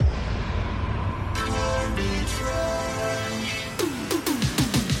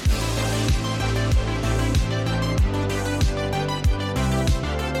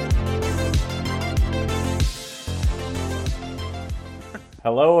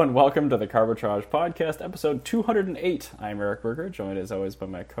Hello and welcome to the Carbitrage Podcast, episode 208. I'm Eric Berger, joined as always by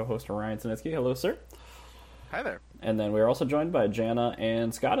my co-host Ryan Sinitsky. Hello, sir. Hi there. And then we're also joined by Jana,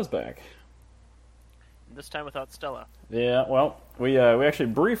 and Scott is back. This time without Stella. Yeah, well, we actually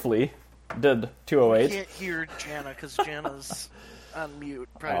briefly did 208. I can't hear Jana because Jana's on mute.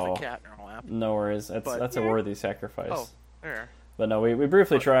 Probably the cat in her lap. No worries. That's a worthy sacrifice. Oh, there. But no, we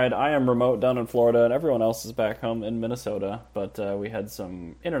briefly tried. I am remote down in Florida, and everyone else is back home in Minnesota. But we had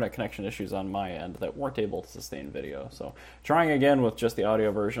some internet connection issues on my end that weren't able to sustain video. So trying again with just the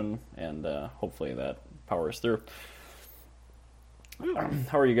audio version, and hopefully that powers through.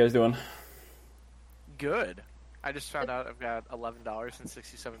 How are you guys doing? Good. I just found out I've got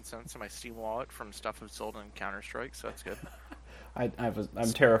 $11.67 in my Steam wallet from stuff I've sold on Counter-Strike, so that's good.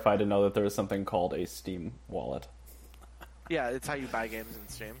 I'm terrified to know that there is something called a Steam wallet. Yeah, it's how you buy games in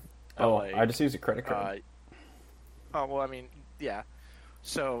Steam. Oh, I just use a credit card. Yeah.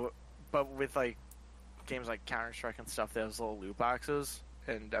 So, but with like games like Counter-Strike and stuff, they have those little loot boxes,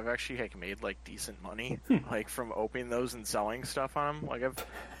 and I've actually made decent money from opening those and selling stuff on them.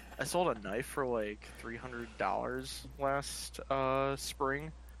 I sold a knife for $300 last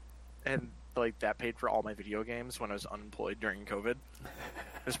spring, and that paid for all my video games when I was unemployed during COVID.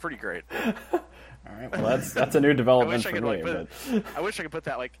 It was pretty great. All right, well that's a new development for me. I wish I could put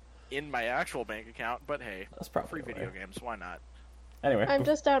that in my actual bank account, but hey, that's probably free video games, why not? Anyway, I'm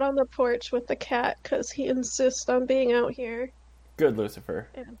just out on the porch with the cat because he insists on being out here. Good, Lucifer.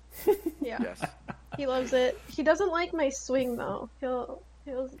 Yeah. Yes. He loves it. He doesn't like my swing though. He'll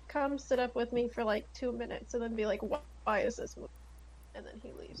come sit up with me for 2 minutes and then be like, "Why is this moving?" And then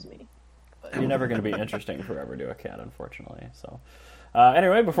he leaves me. But... You're never going to be interesting forever to a cat, unfortunately. So,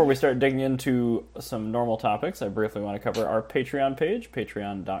 anyway, before we start digging into some normal topics, I briefly want to cover our Patreon page,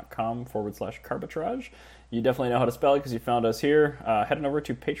 patreon.com/carbitrage. You definitely know how to spell it because you found us here. Heading over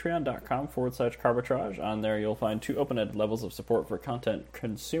to patreon.com/carbitrage. On there, you'll find 2 open-ended levels of support for content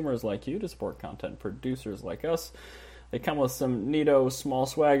consumers like you to support content producers like us. They come with some neato small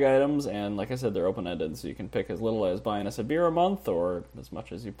swag items, and like I said, they're open-ended, so you can pick as little as buying us a beer a month or as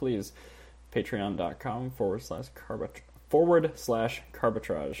much as you please.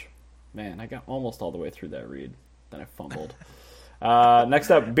 Patreon.com/carbitrage. Man, I got almost all the way through that read. Then I fumbled.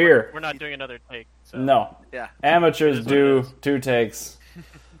 Next up, beer. We're not doing another take. So. No. Yeah. Amateurs do 2 takes.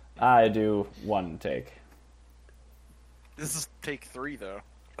 I do 1 take. This is take 3, though.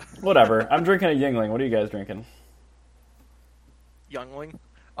 Whatever. I'm drinking a Yingling. What are you guys drinking? Youngling.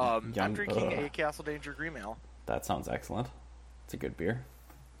 I'm drinking a Castle Danger Green Ale. That sounds excellent. It's a good beer.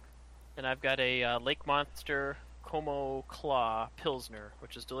 And I've got a Lake Monster Como Claw Pilsner,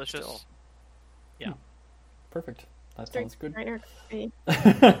 which is delicious. Still. Yeah. Perfect. That sounds good. I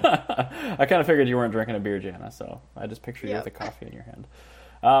kind of figured you weren't drinking a beer, Jana, so I just pictured you with a coffee in your hand.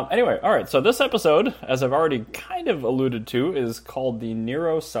 Anyway, all right, so this episode, as I've already kind of alluded to, is called the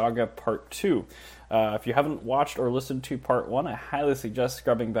Nero Saga Part 2. If you haven't watched or listened to Part 1, I highly suggest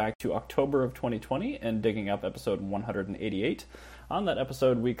scrubbing back to October of 2020 and digging up episode 188. On that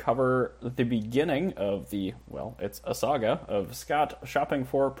episode, we cover the beginning of it's a saga of Scott shopping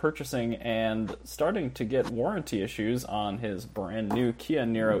for, purchasing, and starting to get warranty issues on his brand new Kia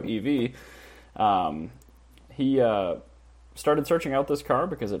Niro EV. He started searching out this car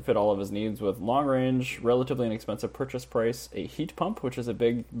because it fit all of his needs with long range, relatively inexpensive purchase price, a heat pump, which is a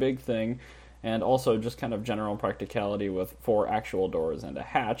big thing, and also just kind of general practicality with 4 actual doors and a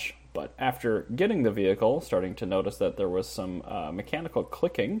hatch. But after getting the vehicle, starting to notice that there was some mechanical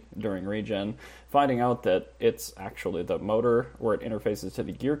clicking during regen, finding out that it's actually the motor where it interfaces to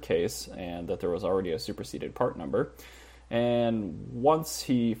the gear case, and that there was already a superseded part number. And once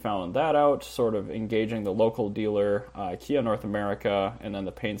he found that out, sort of engaging the local dealer, Kia North America, and then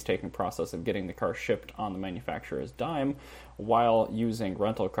the painstaking process of getting the car shipped on the manufacturer's dime while using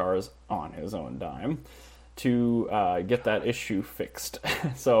rental cars on his own dime to get that issue fixed.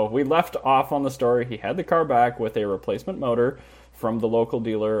 So we left off on the story. He had the car back with a replacement motor from the local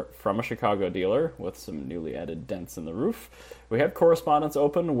dealer, from a Chicago dealer, with some newly added dents in the roof. We have correspondence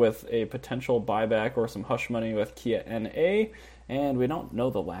open with a potential buyback or some hush money with Kia NA, and we don't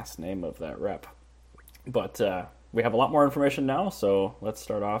know the last name of that rep. But we have a lot more information now, so let's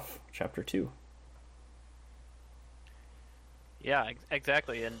start off Chapter 2. Yeah,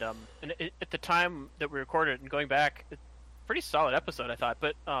 exactly. And at the time that we recorded and going back, pretty solid episode, I thought.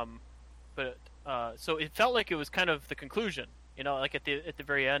 But so it felt like it was kind of the conclusion. At the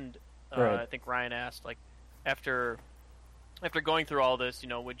very end, right. I think Ryan asked, after going through all this,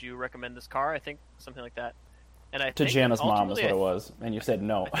 would you recommend this car? I think something like that. And to Jana's mom is what it was, and you said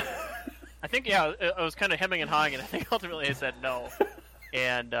no. I think I was kind of hemming and hawing, and I think ultimately I said no.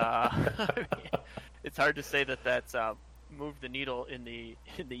 and it's hard to say that that's moved the needle in the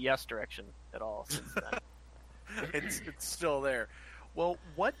yes direction at all since then. It's still there. Well,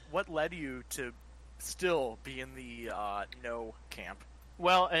 what led you to still be in the no camp?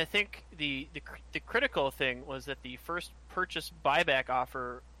 Well, I think the critical thing was that the first purchase buyback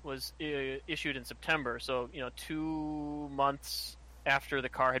offer was issued in September, so 2 months after the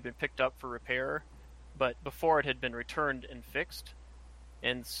car had been picked up for repair, but before it had been returned and fixed.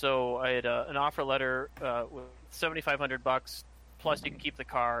 And so I had an offer letter with $7,500 plus you can keep the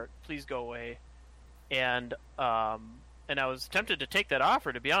car. Please go away. And I was tempted to take that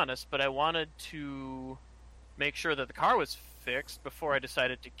offer, to be honest, but I wanted to make sure that the car was fixed before I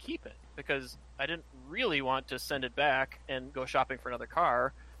decided to keep it, because I didn't really want to send it back and go shopping for another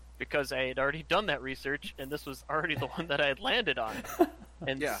car, because I had already done that research and this was already the one that I had landed on.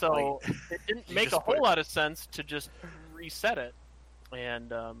 And Yeah, so it didn't make a whole lot of sense to just reset it.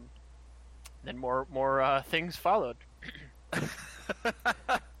 And then more things followed.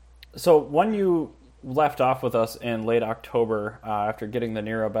 So when you left off with us in late October, after getting the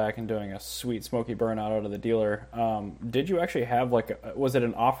Nero back and doing a sweet smoky burnout out of the dealer, did you actually have was it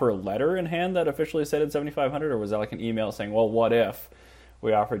an offer letter in hand that officially said it's $7,500, or was that like an email saying, well, what if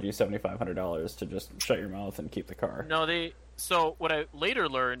we offered you $7,500 to just shut your mouth and keep the car? No, so what I later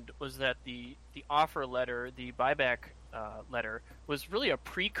learned was that the offer letter, the buyback letter, was really a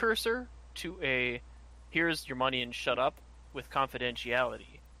precursor to a here's your money and shut up with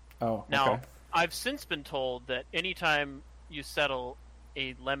confidentiality. Oh, now, okay. I've since been told that anytime you settle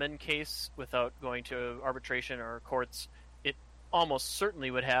a lemon case without going to arbitration or courts, it almost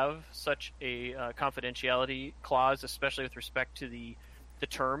certainly would have such a confidentiality clause, especially with respect to the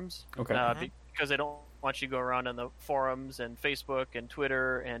terms. Okay. Because they don't want you to go around on the forums and Facebook and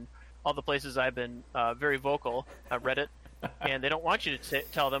Twitter and all the places I've been very vocal, Reddit, and they don't want you to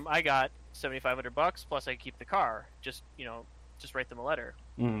tell them I got $7,500 plus I keep the car. Just write them a letter.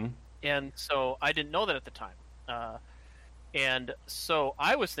 Mm-hmm. And so I didn't know that at the time. And so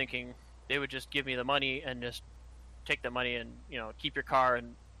I was thinking they would just give me the money and just take the money and, keep your car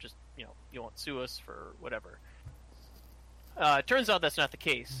and just, you won't sue us for whatever. It turns out that's not the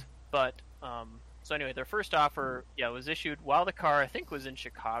case. But, so anyway, their first offer, was issued while the car, I think, was in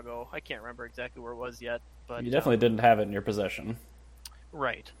Chicago. I can't remember exactly where it was yet. But You definitely didn't have it in your possession.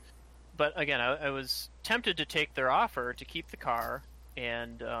 Right. But again, I was tempted to take their offer to keep the car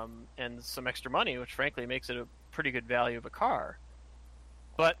and some extra money, which frankly makes it a pretty good value of a car.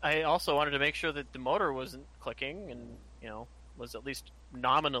 But I also wanted to make sure that the motor wasn't clicking and was at least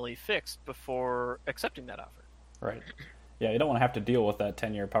nominally fixed before accepting that offer. Right. Yeah, you don't want to have to deal with that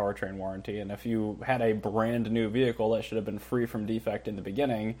 10-year powertrain warranty. And if you had a brand new vehicle that should have been free from defect in the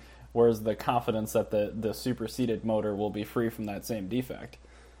beginning, where's the confidence that the superseded motor will be free from that same defect?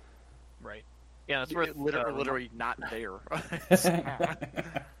 Right. Yeah, it's worth literally not there.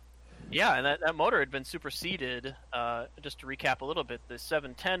 Yeah, and that motor had been superseded. Just to recap a little bit, the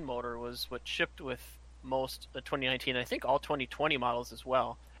 710 motor was what shipped with most 2019, I think all 2020 models as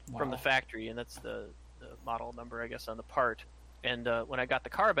well, from the factory, and that's the model number, I guess, on the part. And when I got the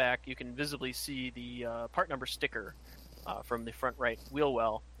car back, you can visibly see the part number sticker from the front right wheel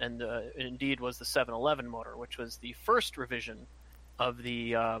well, and it indeed was the 711 motor, which was the first revision of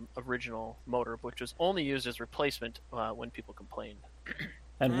the original motor, which was only used as replacement when people complained.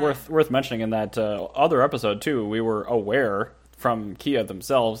 And worth mentioning in that other episode too, we were aware from Kia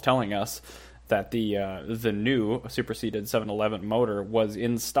themselves telling us that the new superseded 711 motor was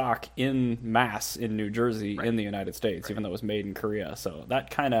in stock in mass in New Jersey in the United States, even though it was made in Korea. So that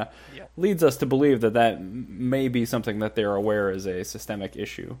kind of leads us to believe that may be something that they're aware is a systemic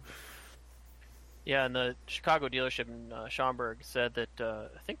issue. Yeah, and the Chicago dealership in Schaumburg said that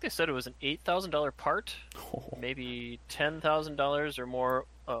I think they said it was an $8,000 part, maybe $10,000 or more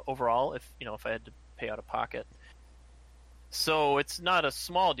overall if I had to pay out of pocket. So it's not a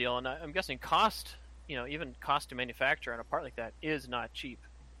small deal, and I'm guessing cost, even cost to manufacture on a part like that is not cheap.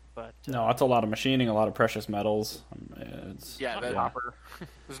 But no, it's a lot of machining, a lot of precious metals. copper.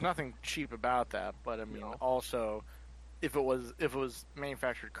 There's nothing cheap about that, but I mean, also, if it was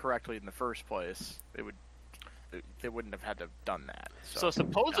manufactured correctly in the first place, they wouldn't have had to have done that. So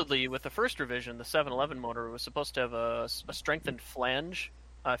supposedly, with the first revision, the 711 motor was supposed to have a strengthened flange.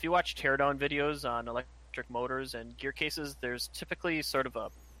 If you watch teardown videos on electric motors and gear cases, there's typically sort of a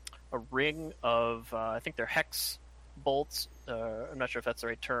ring of I think they're hex bolts. I'm not sure if that's the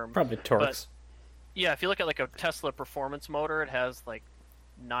right term. Probably Torx. Yeah, if you look at like a Tesla performance motor, it has like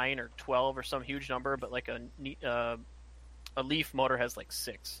 9 or 12 or some huge number, but like a Leaf motor has like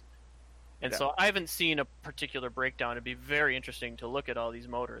 6. And Yeah. so I haven't seen a particular breakdown. It'd be very interesting to look at all these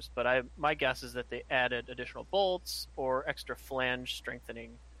motors, but my guess is that they added additional bolts or extra flange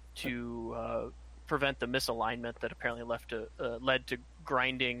strengthening to prevent the misalignment that apparently led to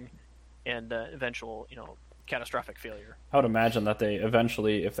grinding and eventual, catastrophic failure. I would imagine that they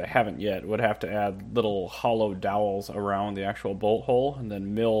eventually, if they haven't yet, would have to add little hollow dowels around the actual bolt hole and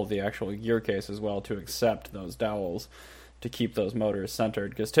then mill the actual gear case as well to accept those dowels to keep those motors centered.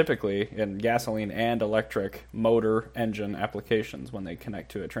 Because typically in gasoline and electric motor engine applications, when they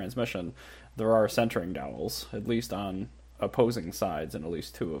connect to a transmission, there are centering dowels, at least on opposing sides, and at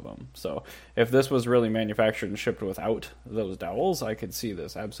least two of them. So if this was really manufactured and shipped without those dowels, I could see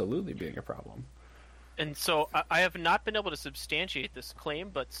this absolutely being a problem. And so I have not been able to substantiate this claim,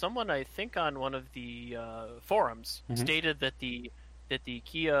 but someone, I think on one of the forums, stated that the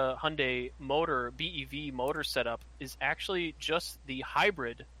Kia Hyundai motor, BEV motor setup, is actually just the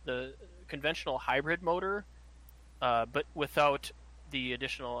conventional hybrid motor, but without the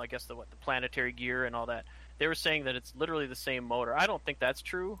additional, I guess, the planetary gear and all that. They were saying that it's literally the same motor. I don't think that's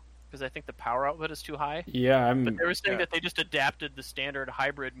true, because I think the power output is too high. Yeah, But they were saying that they just adapted the standard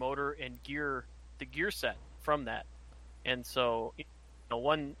hybrid motor and the gear set from that. And so,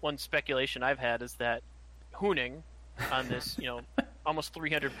 one speculation I've had is that hooning on this, almost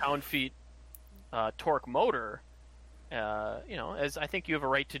 300 pound-feet torque motor, as I think you have a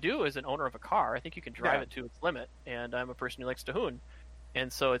right to do as an owner of a car. I think you can drive it to its limit, and I'm a person who likes to hoon.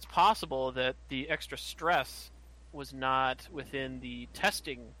 And so it's possible that the extra stress was not within the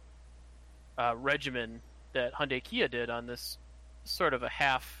testing regimen that Hyundai Kia did on this sort of a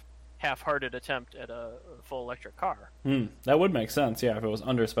half-hearted attempt at a full electric car. That would make sense, yeah, if it was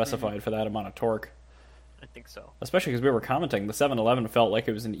underspecified for that amount of torque. I think so. Especially because we were commenting, the 711 felt like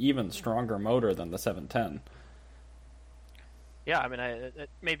it was an even stronger motor than the 710. Yeah, I mean,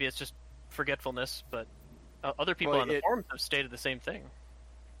 maybe it's just forgetfulness, but other people on the forums have stated the same thing.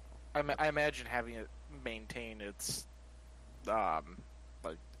 I imagine having it maintain its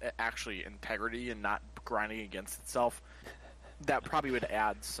actually integrity and not grinding against itself, that probably would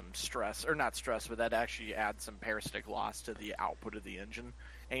add some stress, or not stress, but that actually adds some parasitic loss to the output of the engine.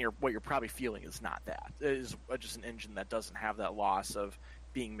 And what you're probably feeling is not that. It is just an engine that doesn't have that loss of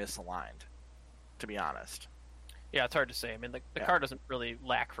being misaligned, to be honest. Yeah, it's hard to say. I mean, the car doesn't really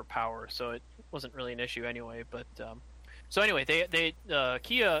lack for power, so it wasn't really an issue anyway. But so anyway, they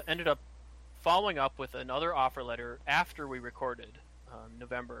Kia ended up following up with another offer letter after we recorded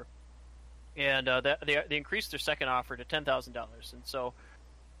November, and they increased their second offer to $10,000. And so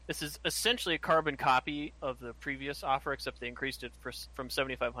this is essentially a carbon copy of the previous offer, except they increased it from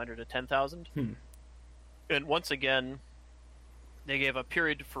 $7,500 to $10,000. And once again, they gave a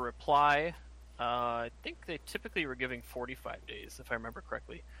period for reply. I think they typically were giving 45 days, if I remember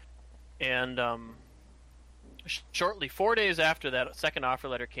correctly. And shortly, 4 days after that second offer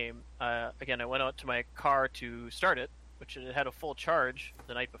letter came, again, I went out to my car to start it, which it had a full charge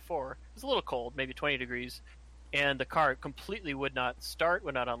the night before. It was a little cold, maybe 20 degrees, and the car completely would not start,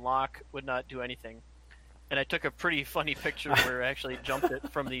 would not unlock, would not do anything. And I took a pretty funny picture where I actually jumped it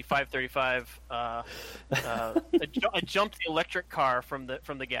from the 535. I jumped the electric car from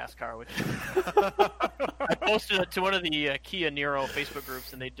the gas car, which I posted it to one of the Kia Niro Facebook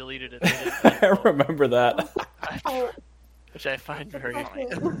groups, and they deleted it. I remember that. Which I find very funny.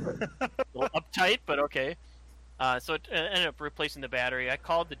 A little uptight, but okay. So it ended up replacing the battery. I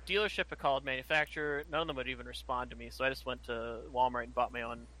called the dealership, I called manufacturer. None of them would even respond to me, so I just went to Walmart and bought my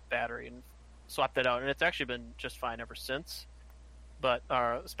own battery and swapped that out, and it's actually been just fine ever since. But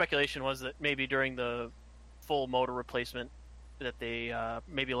our speculation was that maybe during the full motor replacement that they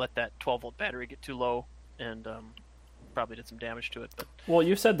maybe let that 12-volt battery get too low and probably did some damage to it. But well,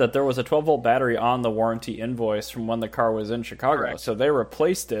 you said that there was a 12-volt battery on the warranty invoice from when the car was in Chicago. Correct. So they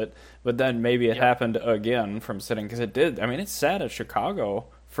replaced it, but then maybe it happened again from sitting, because it did. I mean, it sat at Chicago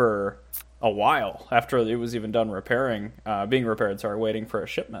for a while after it was even done being repaired, waiting for a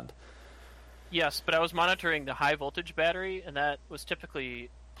shipment. yes, but I was monitoring the high voltage battery, and that was typically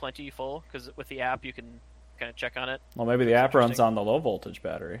plenty full, because with the app you can kind of check on it. Well, maybe the app runs on the low voltage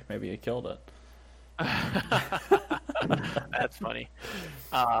battery. Maybe you killed it. That's funny.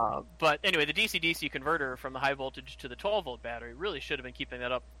 But anyway, the DC-DC converter from the high voltage to the 12-volt battery really should have been keeping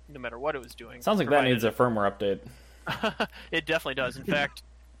that up no matter what it was doing. Sounds like that needs a firmware update. It definitely does. In fact,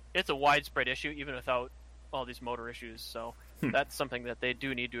 it's a widespread issue even without all these motor issues. So that's something that they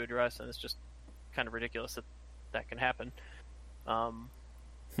do need to address, and it's just kind of ridiculous that can happen.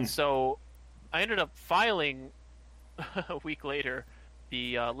 So I ended up filing a week later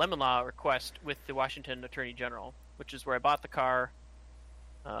the lemon law request with the Washington Attorney General, which is where I bought the car.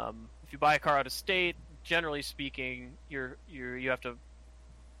 If if you buy a car out of state, generally speaking, you have to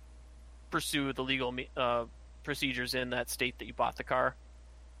pursue the legal procedures in that state that you bought the car.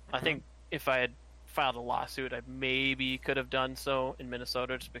 I think if I had filed a lawsuit, I maybe could have done so in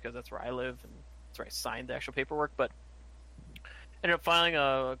Minnesota, just because that's where I live and that's where I signed the actual paperwork. But I ended up filing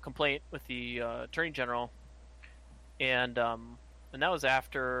a complaint with the Attorney General, and that was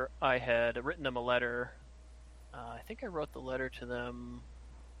after I had written them a letter. I think I wrote the letter to them.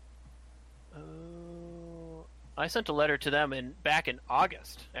 I sent a letter to them back in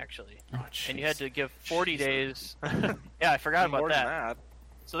August, actually. Oh, and you had to give 40 Jesus. days. Yeah, I forgot about More than that.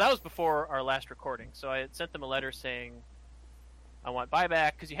 So that was before our last recording. So I had sent them a letter saying I want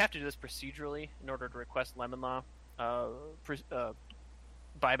buyback, because you have to do this procedurally in order to request lemon law buyback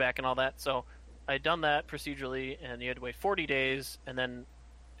and all that. So I had done that procedurally, and you had to wait 40 days, and then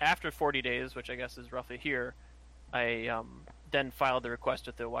after 40 days, which I guess is roughly here, I then filed the request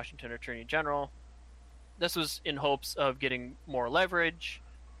with the Washington Attorney General. This was in hopes of getting more leverage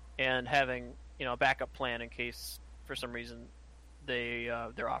and having, a backup plan in case, for some reason,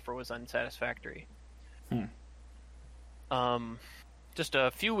 their offer was unsatisfactory. Just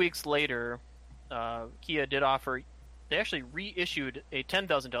a few weeks later, Kia did offer. They actually reissued a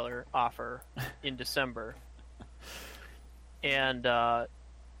 $10,000 offer in December, and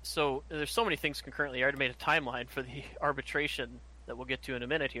so there's so many things concurrently. I already made a timeline for the arbitration that we'll get to in a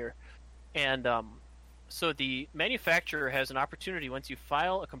minute here, and so the manufacturer has an opportunity once you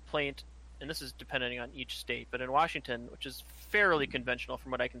file a complaint, and this is depending on each state, but in Washington, which is fairly conventional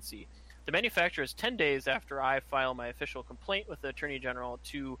from what I can see, the manufacturer has 10 days after I file my official complaint with the Attorney General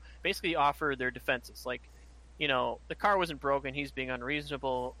to basically offer their defenses. Like, the car wasn't broken, he's being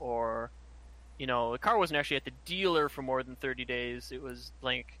unreasonable, or, the car wasn't actually at the dealer for more than 30 days, it was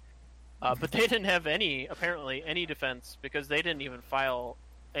blank. But they didn't have any defense, because they didn't even file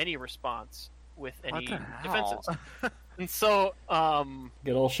any response with any defenses. And so,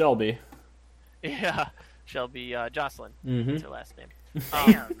 good old Shelby. Yeah, Shelby Jocelyn. Mm-hmm. That's her last name.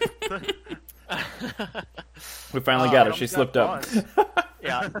 Damn. We finally got her. She slipped up.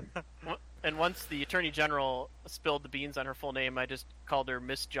 Yeah. And once the Attorney General spilled the beans on her full name, I just called her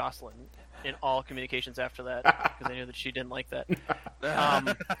Miss Jocelyn in all communications after that, because I knew that she didn't like that.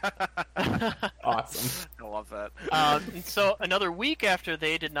 Awesome. I love that. And so another week after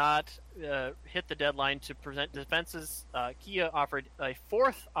they did not hit the deadline to present defenses, Kia offered a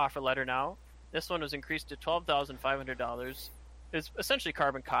fourth offer letter now. This one was increased to $12,500. It's essentially a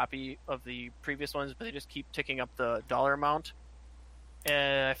carbon copy of the previous ones, but they just keep ticking up the dollar amount.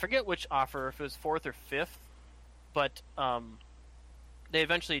 I forget which offer, if it was fourth or fifth, but they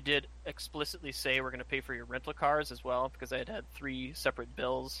eventually did explicitly say we're going to pay for your rental cars as well, because I had 3 separate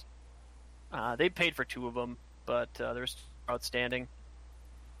bills. They paid for 2 of them, but there's outstanding.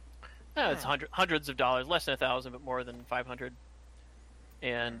 It's hundreds of dollars, less than 1,000, but more than 500.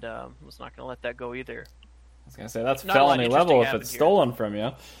 And I was not going to let that go either. I was going to say, that's Not a lot felony interesting level if happened it's here. stolen from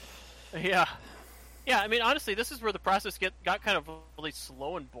you. Yeah. Yeah, I mean, honestly, this is where the process got kind of really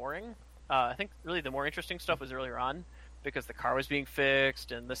slow and boring. I think really the more interesting stuff was earlier on, because the car was being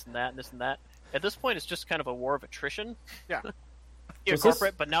fixed and this and that and this and that. At this point, it's just kind of a war of attrition. Yeah. You're Was this-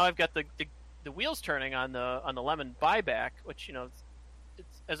 corporate, but now I've got the wheels turning on the lemon buyback, which, it's,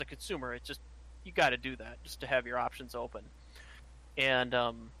 as a consumer, it's just, you got to do that just to have your options open. And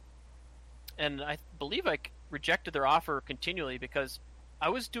I believe I rejected their offer continually, because I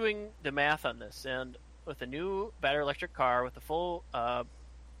was doing the math on this, and with a new battery electric car with the full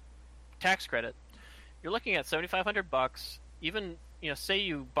tax credit, you're looking at $7,500. Even, say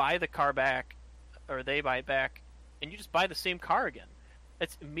you buy the car back, or they buy it back, and you just buy the same car again.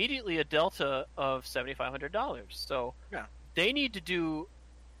 It's immediately a delta of $7,500. So Yeah. they need to do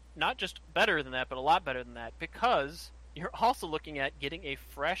not just better than that, but a lot better than that, because you're also looking at getting a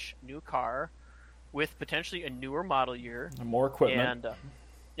fresh new car with potentially a newer model year More equipment.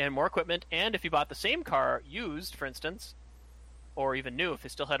 and more equipment. And if you bought the same car used, for instance, or even new, if they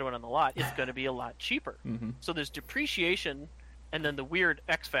still had one on the lot, it's going to be a lot cheaper. Mm-hmm. So there's depreciation, and then the weird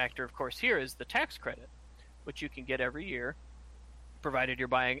X factor, of course, here is the tax credit, which you can get every year, provided you're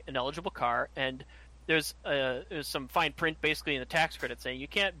buying an eligible car. And there's some fine print basically in the tax credit saying you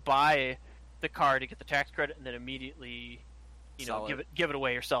can't buy the car to get the tax credit and then immediately, Sell it. give it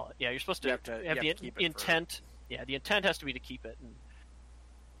away or sell it. Yeah, you're supposed to You have have to the keep it for- intent. Yeah, the intent has to be to keep it. And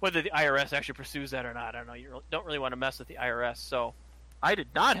whether the IRS actually pursues that or not, I don't know. You don't really want to mess with the IRS. So I did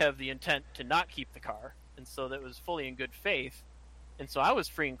not have the intent to not keep the car, and so that was fully in good faith. And so I was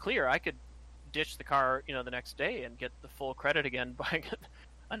free and clear. I could ditch the car, the next day and get the full credit again buying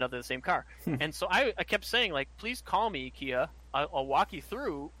the same car. And so I kept saying, like, please call me, Kia. I'll walk you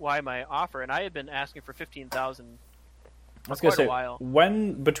through why my offer, and I had been asking for 15,000 I for was gonna quite a say, while.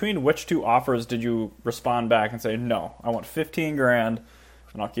 when between which two offers did you respond back and say no? I want 15 grand,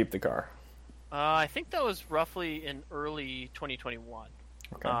 and I'll keep the car. I think that was roughly in early 2021.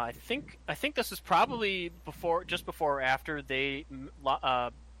 Okay. I think this was probably just before or after they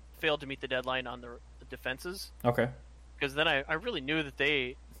failed to meet the deadline on the defenses. Okay. Because then I really knew that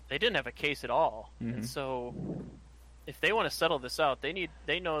they didn't have a case at all, and so if they want to settle this out, they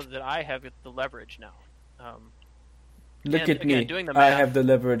know that I have the leverage now. Look and at again, me. doing the I math- have the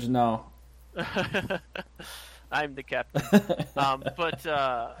leverage now. I'm the captain.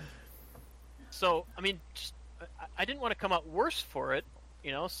 So I mean, I didn't want to come out worse for it,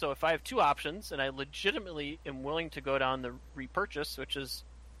 So if I have two options, and I legitimately am willing to go down the repurchase, which is,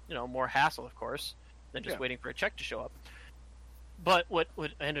 more hassle, of course, than just waiting for a check to show up. But what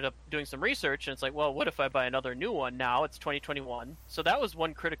I ended up doing some research, and it's like, well, what if I buy another new one now? It's 2021. So that was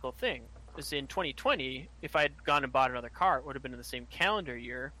one critical thing. Is in 2020, if I had gone and bought another car, it would have been in the same calendar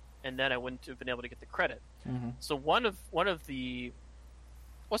year, and then I wouldn't have been able to get the credit. So one of the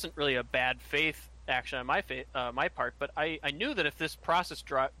wasn't really a bad faith action on my part, but I knew that if this process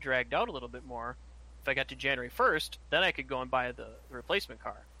dragged out a little bit more, if I got to January 1st, then I could go and buy the replacement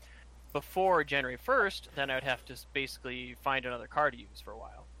car. Before January 1st, then I would have to basically find another car to use for a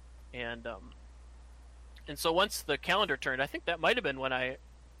while. And so once the calendar turned, I think that might have been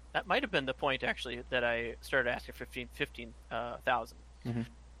the point actually that I started asking for 15,000.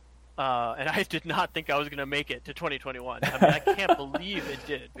 And I did not think I was going to make it to 2021. I mean, I can't believe it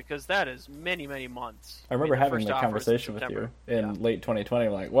did, because that is many, many months. I remember the having first the offer is in conversation with you September. in late 2020.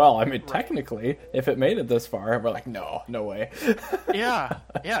 I'm like, well, I mean, technically, if it made it this far, we're like, no way. Yeah,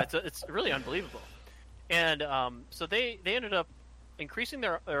 it's really unbelievable. And so they ended up increasing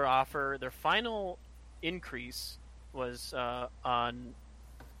their offer. Their final increase was 9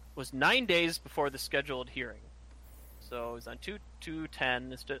 days before the scheduled hearing. So it was on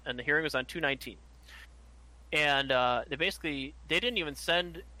 2/10, and the hearing was on 2/19. And they didn't even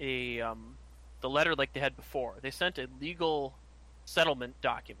send the letter like they had before. They sent a legal settlement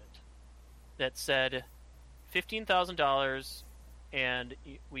document that said $15,000, and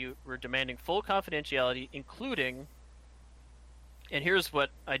we were demanding full confidentiality, including, and here's what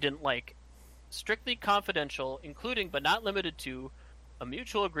I didn't like, strictly confidential, including but not limited to a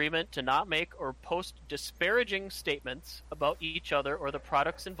mutual agreement to not make or post disparaging statements about each other or the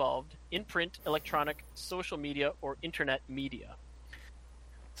products involved in print, electronic, social media, or internet media.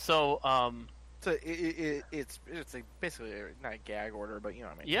 So, it's like basically not a gag order, but you know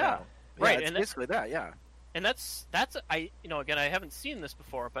what I mean. Yeah, right. It's and basically that. Yeah. And that's again, I haven't seen this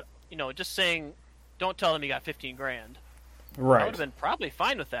before, but just saying, don't tell them you got 15 grand. I Right. would have been probably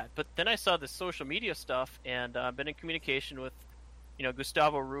fine with that. But then I saw the social media stuff, and I've been in communication with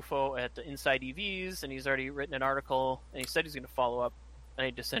Gustavo Rufo at the Inside EVs, and he's already written an article, and he said he's going to follow up. I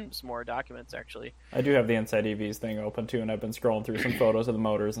need to send him some more documents, actually. I do have the Inside EVs thing open, too, and I've been scrolling through some photos of the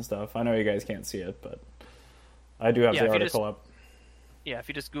motors and stuff. I know you guys can't see it, but I do have the article up. Yeah, if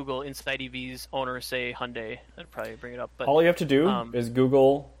you just Google Inside EVs owner say Hyundai, that'd probably bring it up. But all you have to do is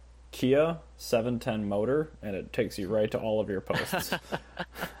Google Kia 710 motor, and it takes you right to all of your posts.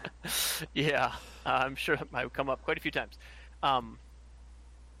 Yeah, I'm sure it might come up quite a few times.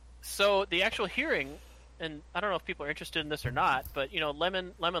 So the actual hearing, and I don't know if people are interested in this or not, but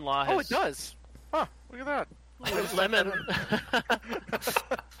Lemon Law has... Oh, it does. Huh? Look at that. Lemon.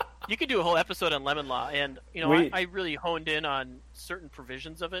 You could do a whole episode on Lemon Law, and I really honed in on certain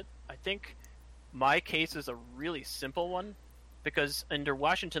provisions of it. I think my case is a really simple one, because under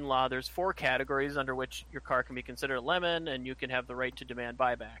Washington law, there's 4 categories under which your car can be considered a lemon, and you can have the right to demand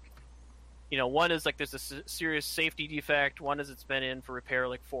buyback. One is like there's a serious safety defect. One is it's been in for repair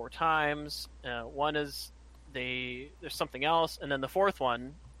like 4 times. One is there's something else, and then the fourth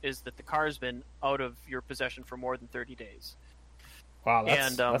one is that the car's been out of your possession for more than 30 days. Wow,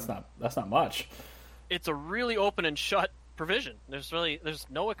 that's not much. It's a really open and shut provision. There's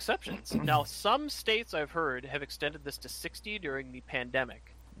no exceptions. Now, some states I've heard have extended this to 60 during the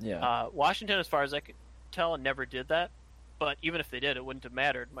pandemic. Yeah. Washington, as far as I could tell, never did that. But even if they did, it wouldn't have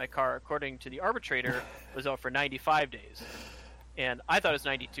mattered. My car, according to the arbitrator, was out for 95 days. And I thought it was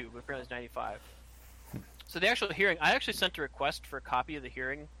 92, but apparently it's 95. So the actual hearing, I actually sent a request for a copy of the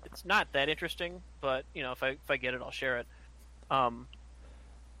hearing. It's not that interesting, but if I get it, I'll share it.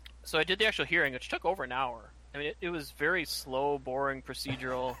 So I did the actual hearing, which took over an hour. I mean, it was very slow, boring,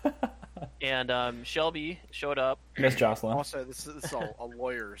 procedural. And Shelby showed up. Miss Jocelyn. Also, this is a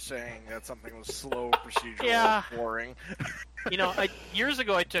lawyer saying that something was slow, procedural, Yeah. boring. Years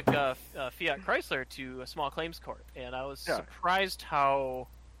ago I took Fiat Chrysler to a small claims court, and I was surprised how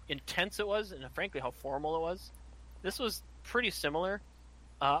intense it was, and frankly how formal it was. This was pretty similar.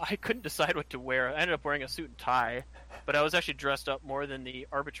 I couldn't decide what to wear. I ended up wearing a suit and tie, but I was actually dressed up more than the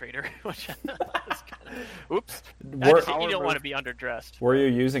arbitrator, which was kind of... Oops. You don't want to be underdressed. Were you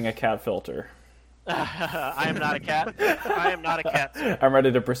using a cat filter? I am not a cat. I am not a cat, sir. I'm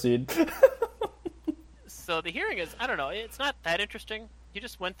ready to proceed. So the hearing is, I don't know, it's not that interesting. He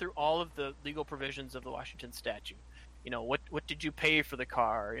just went through all of the legal provisions of the Washington statute. What did you pay for the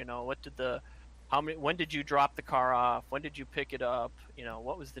car? When did you drop the car off? When did you pick it up?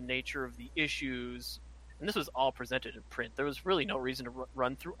 What was the nature of the issues? And this was all presented in print. There was really no reason to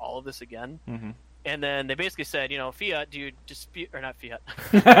run through all of this again. Mm-hmm. And then they basically said, Fiat, do you dispute, or not Fiat,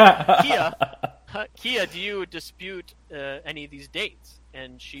 Kia, do you dispute any of these dates?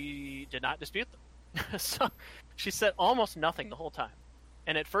 And she did not dispute them. So she said almost nothing the whole time.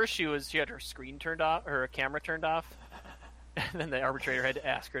 And at first she had her screen turned off, her camera turned off. And then the arbitrator had to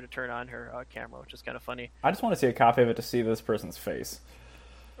ask her to turn on her camera, which is kind of funny. I just want to see a copy of it to see this person's face.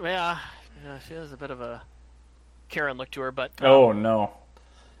 Yeah, she has a bit of a Karen look to her, but... oh, no.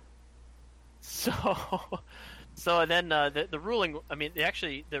 So then the ruling,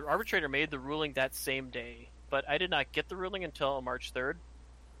 the arbitrator made the ruling that same day, but I did not get the ruling until March 3rd.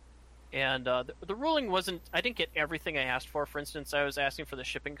 And the ruling wasn't... I didn't get everything I asked for. For instance, I was asking for the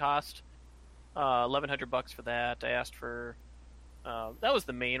shipping cost. $1,100 for that. I asked for that was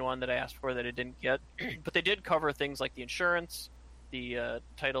the main one that I asked for that I didn't get, but they did cover things like the insurance, the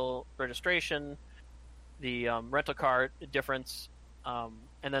title registration, the rental car difference,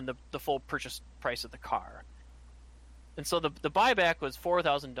 and then the full purchase price of the car. And so the buyback was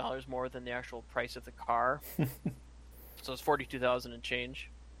 $4,000 more than the actual price of the car, so it's $42,000 and change.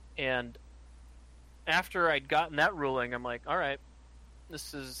 And after I'd gotten that ruling, I'm like, all right.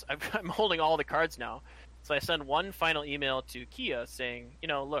 I'm holding all the cards now. So I send one final email to Kia saying,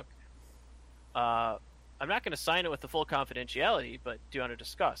 look, I'm not going to sign it with the full confidentiality, but do you want to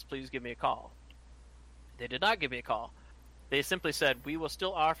discuss? Please give me a call. They did not give me a call. They simply said, we will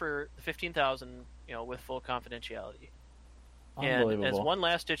still offer the $15,000, with full confidentiality. And as one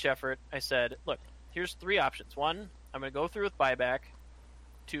last ditch effort, I said, look, here's 3 options. 1, I'm going to go through with buyback.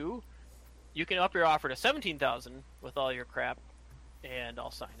 2, you can up your offer to $17,000 with all your crap, and I'll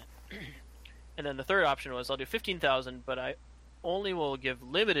sign it. And then the third option was I'll do $15,000, but I only will give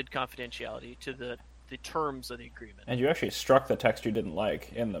limited confidentiality to the terms of the agreement. And you actually struck the text you didn't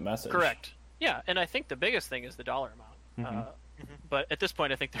like in the message. Correct. Yeah, and I think the biggest thing is the dollar amount. Mm-hmm. But at this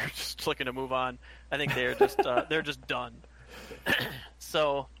point, I think they're just looking to move on. I think they're just done.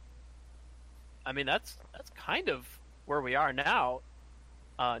 So, that's kind of where we are now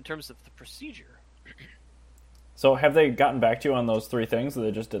in terms of the procedure. So have they gotten back to you on those 3 things, or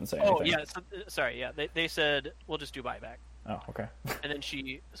they just didn't say anything? Oh, yeah. Sorry, yeah. They said, we'll just do buyback. Oh, okay. And then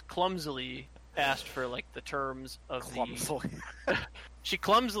she clumsily asked for, the terms of She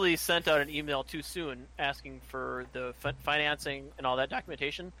clumsily sent out an email too soon asking for the financing and all that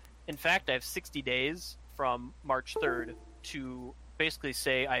documentation. In fact, I have 60 days from March 3rd to basically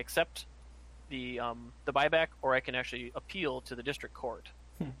say I accept the buyback, or I can actually appeal to the district court.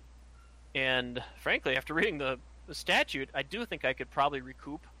 And frankly, after reading the statute, I do think I could probably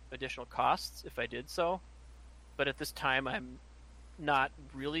recoup additional costs if I did so. But at this time, I'm not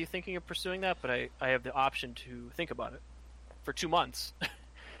really thinking of pursuing that, but I have the option to think about it for 2 months.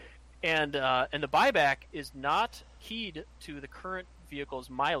 And the buyback is not keyed to the current vehicle's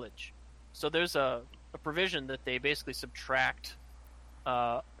mileage. So there's a provision that they basically subtract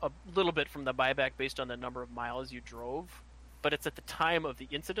a little bit from the buyback based on the number of miles you drove. But it's at the time of the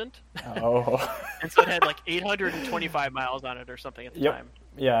incident. Oh. And so it had 825 miles on it or something at the time.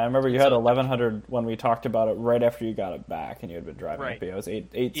 Yeah, I remember you had 1,100 when we talked about it right after you got it back, and you had been driving Right. it. It was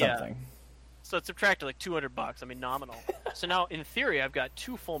eight something. So it subtracted $200. Nominal. So now, in theory, I've got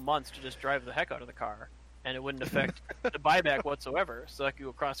 2 full months to just drive the heck out of the car, and it wouldn't affect the buyback whatsoever. So I could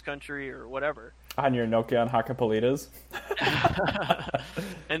go cross country or whatever. On your Nokia and Hacapolitas?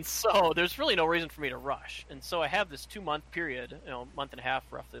 And so there's really no reason for me to rush. And so I have this 2-month period, month and a half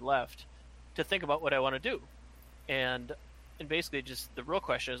roughly left, to think about what I want to do. And basically just the real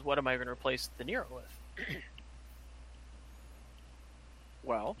question is, what am I going to replace the Nero with?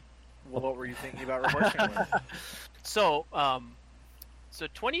 Well, what were you thinking about replacing it with? So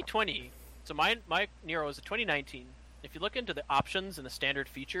 2020, so my Nero is a 2019. If you look into the options and the standard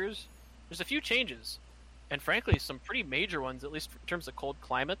features, there's a few changes. And frankly, some pretty major ones, at least in terms of cold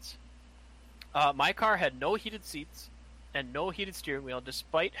climates. My car had no heated seats and no heated steering wheel,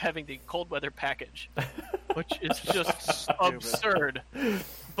 despite having the cold weather package, which is just absurd.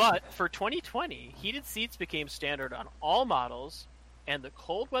 But for 2020, heated seats became standard on all models, and the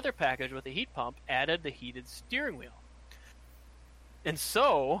cold weather package with the heat pump added the heated steering wheel. And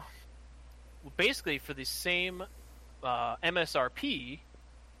so, basically, for the same MSRP,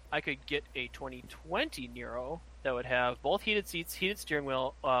 I could get a 2020 Niro that would have both heated seats, heated steering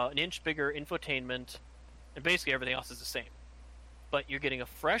wheel, an inch bigger infotainment, and basically everything else is the same. But you're getting a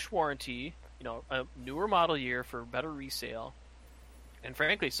fresh warranty, a newer model year for better resale, and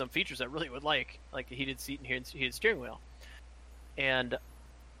frankly, some features I really would like a heated seat and heated steering wheel. And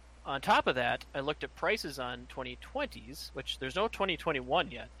on top of that, I looked at prices on 2020s, which there's no 2021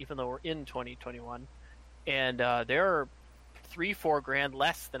 yet, even though we're in 2021, and they're $3-4 grand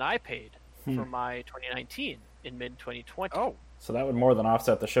less than I paid for my 2019 in mid 2020. Oh, So that would more than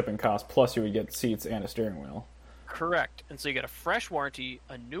offset the shipping cost, plus you would get seats and a steering wheel. Correct. And so you get a fresh warranty,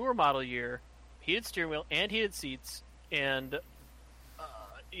 a newer model year, heated steering wheel, and heated seats, and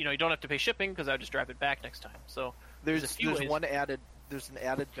you don't have to pay shipping because I would just drive it back next time. So there's a few ways. There's an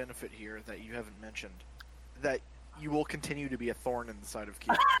added benefit here that you haven't mentioned, that you will continue to be a thorn in the side of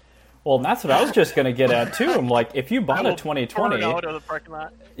Kia. Well, and that's what I was just going to get at, too. I'm like, if you bought a Turn 2020, out of the parking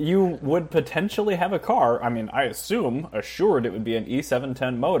lot. you would potentially have a car. I mean, I assured it would be an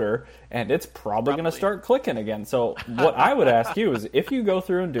E710 motor, and it's probably going to start clicking again. So what I would ask you is, if you go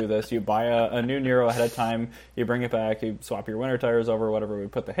through and do this, you buy a new Niro ahead of time, you bring it back, you swap your winter tires over, whatever, we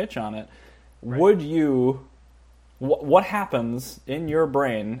put the hitch on it, would you... What happens in your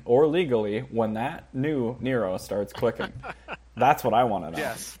brain, or legally, when that new Niro starts clicking? That's what I want to know.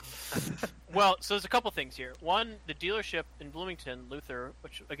 Yes. Well, so there's a couple things here. One, the dealership in Bloomington, Luther,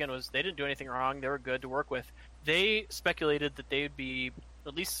 which again they didn't do anything wrong. They were good to work with. They speculated that they would be,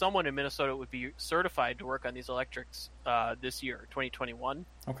 at least someone in Minnesota would be certified to work on these electrics this year, 2021.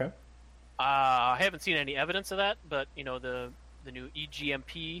 Okay. I haven't seen any evidence of that, but the new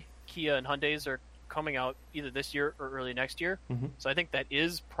eGMP Kia and Hyundais are coming out either this year or early next year. Mm-hmm. So I think that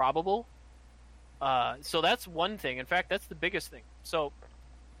is probable. So that's one thing. In fact, that's the biggest thing. So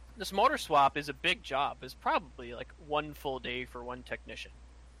this motor swap is a big job. It's probably like one full day for one technician.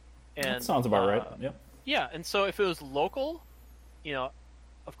 And That sounds about right. Yep. yeah, and so if it was local,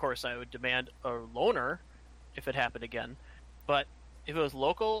 of course I would demand a loaner if it happened again. But if it was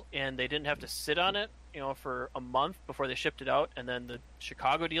local and they didn't have to sit on it, for a month before they shipped it out, and then the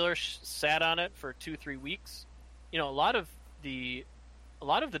Chicago dealer sat on it for 2-3 weeks, a lot of the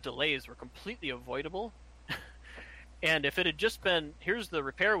delays were completely avoidable. And if it had just been, here's the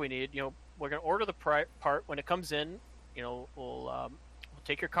repair we need, we're going to order the part when it comes in, we'll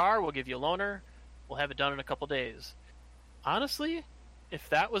take your car, we'll give you a loaner, we'll have it done in a couple days. Honestly, if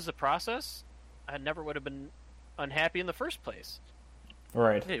that was the process, I never would have been unhappy in the first place.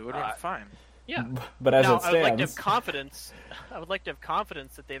 Right. Hey, it would have been fine. Yeah. But as now, it stands... I would like to have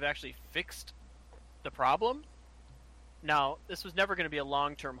confidence that they've actually fixed the problem. Now, this was never going to be a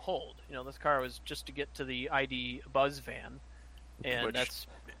long-term hold. This car was just to get to the ID Buzz van, and Which, that's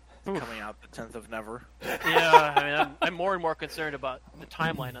coming out the 10th of never. yeah. I mean, I'm more and more concerned about the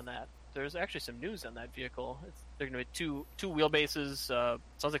timeline on that. There's actually some news on that vehicle. They're going to be two wheelbases.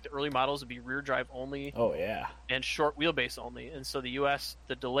 Sounds like the early models would be rear drive only. Oh, yeah. And short wheelbase only. And so the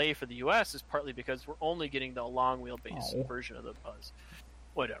delay for the U.S. is partly because we're only getting the long wheelbase version of the Buzz.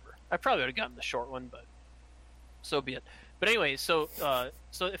 Whatever. I probably would have gotten the short one, but so be it. But anyway, so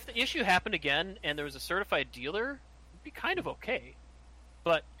if the issue happened again and there was a certified dealer, it'd be kind of okay.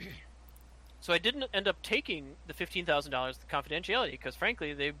 But so I didn't end up taking the $15,000 confidentiality because,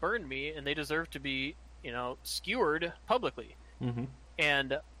 frankly, they burned me and they deserve to be, skewered publicly. Mm-hmm.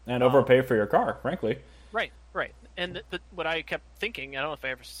 And overpay for your car, frankly. Right. And what I kept thinking, I don't know if I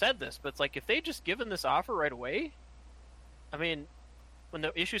ever said this, but it's like if they just given this offer right away, I mean, when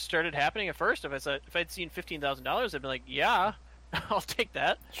the issues started happening at first, if I'd seen $15,000, I'd be like, yeah, I'll take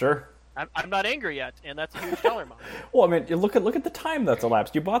that. Sure. I'm not angry yet, and that's a huge dollar amount. Well, I mean, you look at the time that's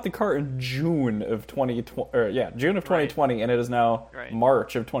elapsed. You bought the car in June of 2020, June of 2020, and it is now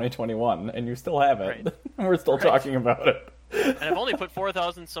March of 2021, and you still have it. Right. And we're still talking about it. And I've only put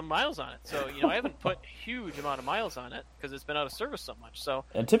 4,000 some miles on it, so I haven't put huge amount of miles on it because it's been out of service so much. So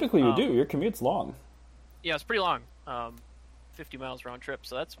and typically you do. Your commute's long. Yeah, it's pretty long, 50 miles round trip.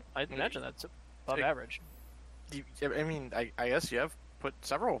 So I imagine that's above average. I mean, I guess you have put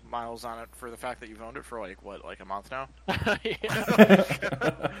several miles on it for the fact that you've owned it for like a month now. Yeah,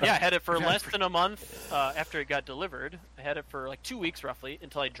 I had it for less than a month after it got delivered. I had it for like 2 weeks roughly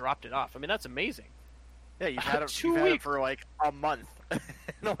until I dropped it off. I mean, that's amazing. Yeah, you've had it. 2 You've had it weeks. for like a month.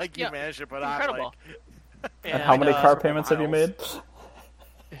 Like you Yeah, managed to put incredible. on like. And how many car several payments have you made?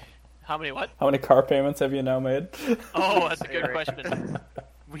 How many what? How many car payments have you now made? Oh, that's a good Right. question.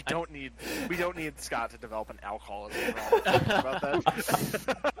 We don't need Scott to develop an alcoholism problem about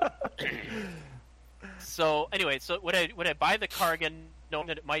that. So anyway, so would I buy the car again, knowing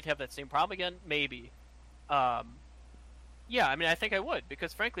that it might have that same problem again? Maybe. Yeah, I mean, I think I would,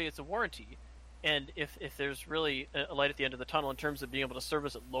 because frankly, it's a warranty, and if there's really a light at the end of the tunnel in terms of being able to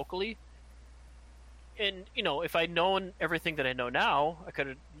service it locally, and if I'd known everything that I know now, I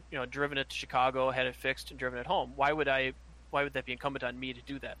could have driven it to Chicago, had it fixed, and driven it home. Why would that be incumbent on me to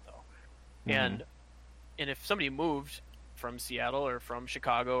do that though? Mhm. And if somebody moved from Seattle or from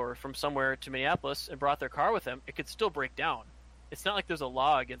Chicago or from somewhere to Minneapolis and brought their car with them, it could still break down. It's not like there's a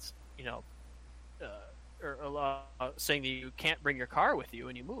law against, or a law saying that you can't bring your car with you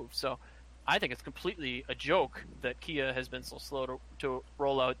when you move. So I think it's completely a joke that Kia has been so slow to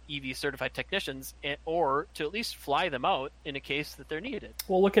roll out EV certified technicians, or to at least fly them out in a case that they're needed.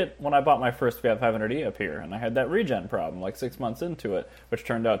 Well, look at when I bought my first Fiat 500e up here, and I had that regen problem like 6 months into it, which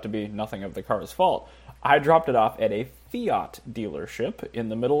turned out to be nothing of the car's fault. I dropped it off at a Fiat dealership in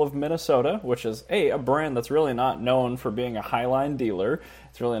the middle of Minnesota, which is a brand that's really not known for being a highline dealer.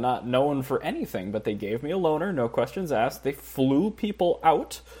 It's really not known for anything, but they gave me a loaner, no questions asked. They flew people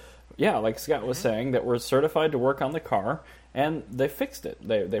out, yeah, like Scott was saying, that were certified to work on the car, and they fixed it.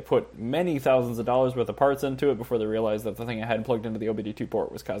 They put many thousands of dollars worth of parts into it before they realized that the thing I had plugged into the OBD2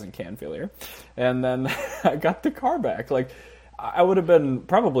 port was causing CAN failure. And then I got the car back. Like, I would have been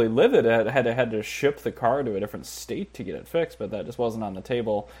probably livid had I had to ship the car to a different state to get it fixed, but that just wasn't on the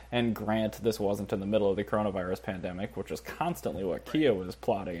table. And grant, this wasn't in the middle of the coronavirus pandemic, which is constantly what Kia was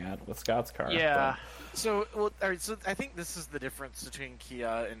plotting at with Scott's car. Yeah. So, all right, so I think this is the difference between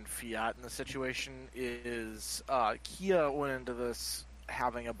Kia and Fiat in the situation is Kia went into this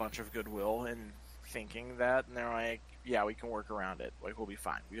having a bunch of goodwill and thinking that, and they're like, yeah, we can work around it. Like, we'll be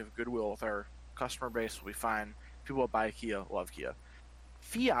fine. We have goodwill with our customer base. We'll be fine. People that buy Kia love Kia.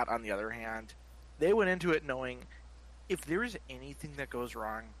 Fiat, on the other hand, they went into it knowing if there's anything that goes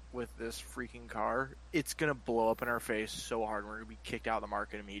wrong with this freaking car, it's going to blow up in our face so hard we're going to be kicked out of the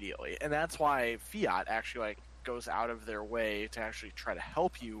market immediately. And that's why Fiat actually goes out of their way to actually try to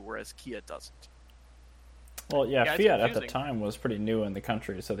help you, whereas Kia doesn't. Well, yeah, Yeah, it's Fiat at the confusing. time was pretty new in the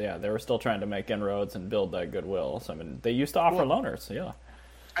country, so yeah, they were still trying to make inroads and build that goodwill. So I mean, they used to offer loaners, yeah.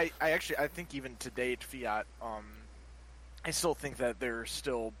 I think even to date, Fiat, I still think that they're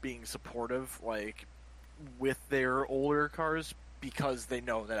still being supportive, like, with their older cars, because they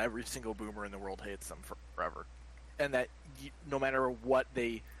know that every single boomer in the world hates them forever. And that no matter what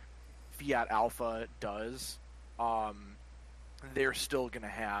Fiat Alpha does, they're still going to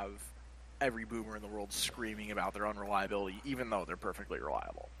have every boomer in the world screaming about their unreliability, even though they're perfectly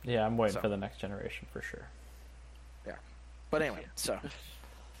reliable. Yeah, I'm waiting So- for the next generation for sure. Yeah. But anyway, so...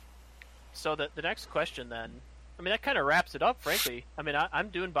 So the next question then, I mean, that kind of wraps it up, frankly. I mean, I'm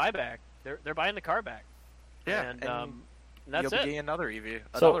doing buyback. They're buying the car back. Yeah, and and that's you'll be it. getting another EV,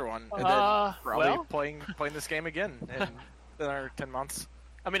 So- another one, and then probably well- playing this game again in our 10 months.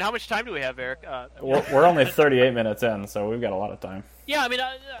 I mean, how much time do we have, Eric? We're only 38 minutes in, so we've got a lot of time. Yeah, I mean,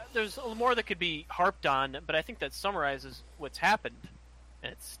 there's a little more that could be harped on, but I think that summarizes what's happened,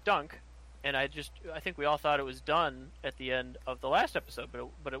 and it stunk. And I think we all thought it was done at the end of the last episode,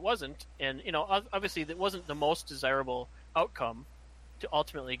 but it wasn't. And obviously, that wasn't the most desirable outcome to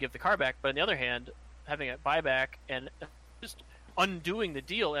ultimately give the car back. But on the other hand, having it buyback and just undoing the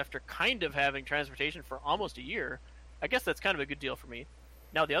deal after kind of having transportation for almost a year, I guess that's kind of a good deal for me.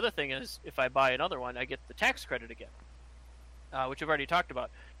 Now, the other thing is, if I buy another one, I get the tax credit again, which I've already talked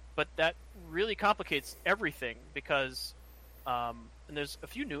about. But that really complicates everything because, and there's a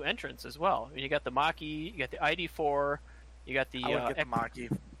few new entrants as well. I mean, you got the Mach-E, you got the ID4, you got the... I would get the Mach-E.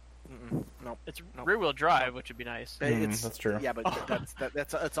 Nope. It's Nope. rear-wheel drive, which would be nice. That's true. Yeah, but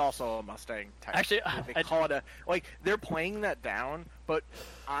that's also a Mustang type. Actually, they call it they're playing that down, but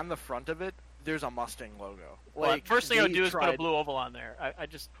on the front of it, there's a Mustang logo. Well, first thing I would they do is put a tried- blue oval on there.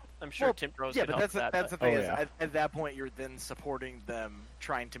 I'm sure Well, Tim Rose Yeah, could but help that's the that. thing Oh, is, yeah. at that point, you're then supporting them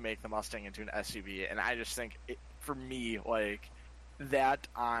trying to make the Mustang into an SUV, and I just think, for me, like that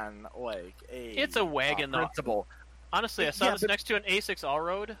on like It's a wagon, though. principle. Honestly, I saw Yeah, this but- next to an A6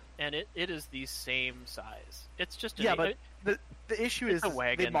 Allroad, and it is the same size. It's just Yeah, but the issue is a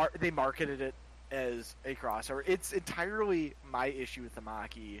wagon. they marketed it as a crossover. It's entirely my issue with the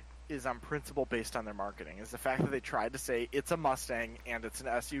Mach-E is on principle based on their marketing. Is the fact that they tried to say it's a Mustang and it's an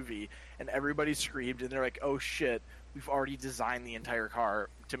SUV, and everybody screamed, and they're like, "Oh shit, we've already designed the entire car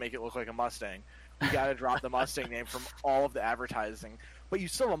to make it look like a Mustang." you got to drop the Mustang name from all of the advertising, but you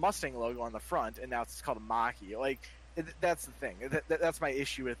still have a Mustang logo on the front, and now it's called a Mach-E. Like, that's the thing. That's my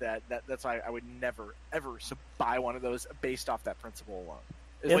issue with that. That's why I would never ever buy one of those based off that principle alone.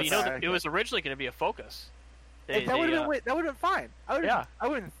 Well, you know, it was originally going to be a Focus. That would have been fine. I would have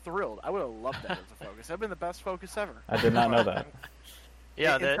been thrilled. I would have loved that as a Focus. That'd been the best Focus ever. I did not know that.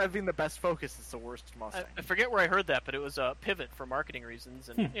 Yeah, instead of being the best Focus, it's the worst Mustang. I forget where I heard that, but it was a pivot for marketing reasons,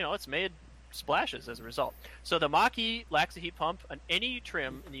 and it's made splashes as a result. So the Mach-E lacks a heat pump on any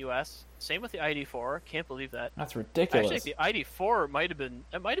trim in the U.S. Same with the ID4. Can't believe that. That's ridiculous. Actually, the ID4 might have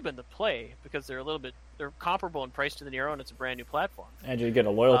been the play because they're comparable in price to the Nero, and it's a brand new platform. And you get a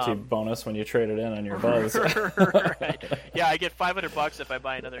loyalty bonus when you trade it in on your Buzz. Right. Yeah, I get $500 if I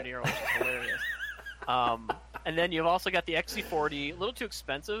buy another Nero, which is hilarious. And then you've also got the XC40, a little too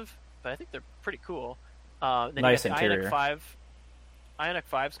expensive, but I think they're pretty cool. Then nice you got the interior. Ioniq 5. Ioniq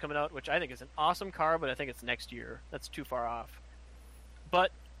 5's coming out, which I think is an awesome car, but I think it's next year. That's too far off.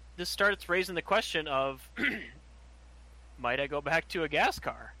 But this starts raising the question of, might I go back to a gas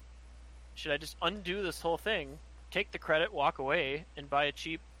car? Should I just undo this whole thing, take the credit, walk away, and buy a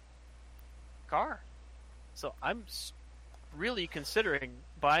cheap car? So I'm really considering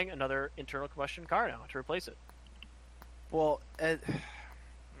buying another internal combustion car now to replace it. Well,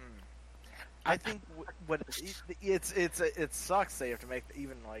 I think what it sucks they have to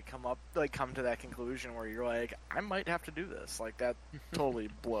come to that conclusion where you're like, I might have to do this. Like, that totally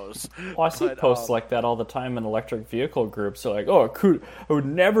blows. Well, I see posts like that all the time in electric vehicle groups. They're like, I would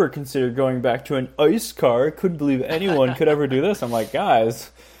never consider going back to an ICE car. I couldn't believe anyone could ever do this. I'm like,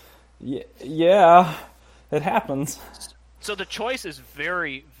 guys, yeah, it happens. So the choice is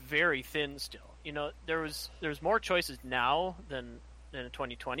very, very thin still. You know, there's more choices now than in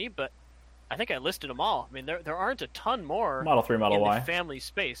 2020, but I think I listed them all. I mean, there aren't a ton more Model 3, Model in Y. the family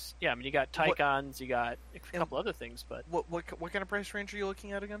space. Yeah, I mean, you got Taycans, you got a couple other things, but what kind of price range are you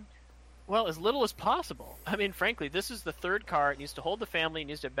looking at again? well, as little as possible. I mean, frankly, this is the third car. It needs to hold the family. It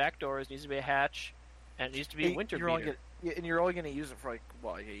needs to have back doors. It needs to be a hatch, and it needs to be a winter beater. And you're only going to use it for like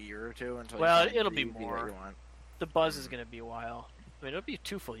a year or two until. Well, you it'll be what more. you want. The Buzz is going to be a while. I mean, it'll be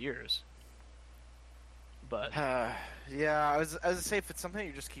 2 full years. But yeah, I was gonna say, if it's something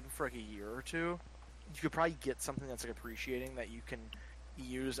you're just keeping for like a year or two, you could probably get something that's like appreciating that you can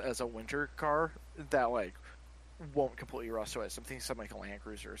use as a winter car that like won't completely rust away. Something like a Land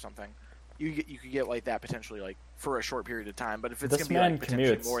Cruiser or something. You could get like that potentially like for a short period of time. But if it's This gonna be man like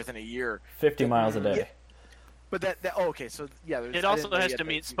potentially commutes more than a year, 50 miles a day. Yeah. But that okay, so yeah, it also has to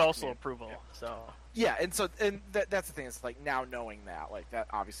meet spousal approval. So yeah, and that's the thing. It's like now knowing that, like, that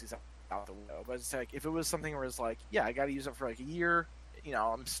obviously is out the window. But it's like if it was something where it's like, yeah, I got to use it for like a year. You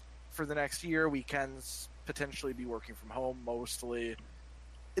know, for the next year, weekends potentially be working from home mostly.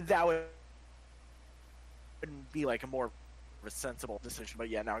 That would be like a more of a sensible decision. But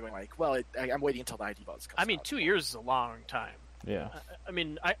yeah, now I'm going like, well, I'm waiting until the ID Buzz comes. I mean, out. 2 years is a long time. Yeah. I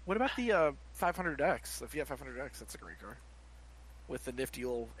mean, What about the 500X? The Fiat 500X, that's a great car. With the nifty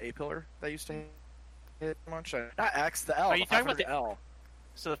little A-pillar that used to hit much. Not X, the L. Are you talking about the L?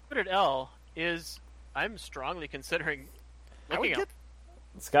 So the 500L is, I'm strongly considering looking at.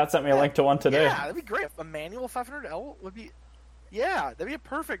 Scott sent me a link to one today. Yeah, that'd be great. A manual 500L would be... Yeah, that'd be a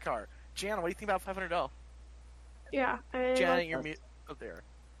perfect car. Jana, what do you think about 500L? Yeah, I Jana, like you're those. up there.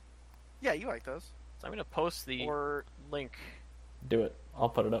 Yeah, you like those. So I'm going to post the link. Do it. I'll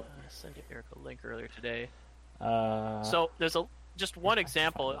put it up. I sent Eric a link earlier today. So So there's just one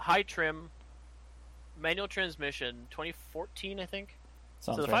example. High trim, manual transmission, 2014, I think.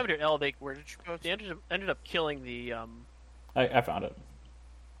 sounds So the right. 500L, they post? ended up killing the I found it.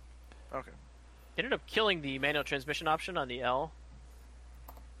 Okay. they ended up killing the manual transmission option on the L.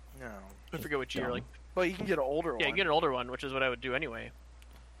 No. I forget what year. dumb. Like, But you can get an older one. yeah, you get an older one, which is what I would do anyway,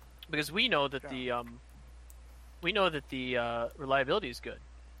 because we know that the reliability is good,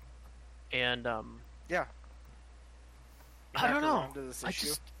 and Yeah. I don't know. Into this I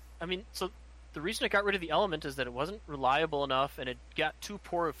issue. I mean, so the reason I got rid of the Element is that it wasn't reliable enough, and it got too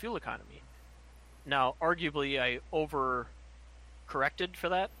poor of fuel economy. Now, arguably, I over-corrected for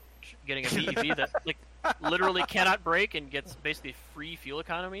that, getting a BEV that like literally cannot brake and gets basically free fuel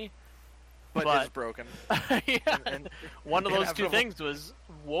economy. But but- it's broken. Yeah, and one of those two inevitable. things was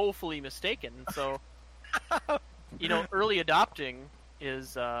woefully mistaken. So, early adopting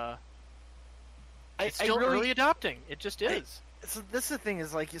is it's still early adopting. It just is. So this is the thing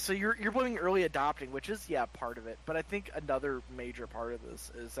is like, so you're blaming early adopting, which is part of it, but I think another major part of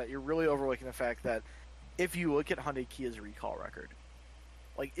this is that you're really overlooking the fact that if you look at Hyundai Kia's recall record,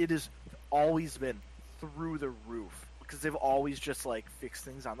 like, it has always been through the roof because they've always just like fixed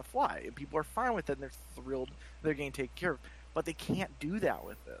things on the fly, and people are fine with it, and they're thrilled they're getting taken care of. But they can't do that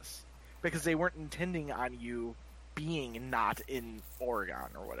with this because they weren't intending on you being not in Oregon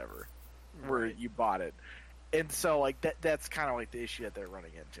or whatever where you bought it. And so like that's kind of like the issue that they're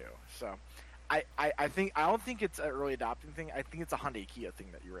running into. So I don't think it's an early adopting thing. I think it's a Hyundai Kia thing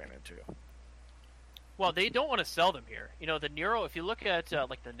that you ran into. Well, they don't want to sell them here. You know, the Nero, if you look at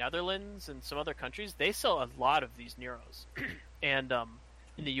like the Netherlands and some other countries, they sell a lot of these Neros. And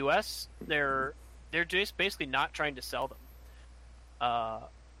in the US, they're just basically not trying to sell them.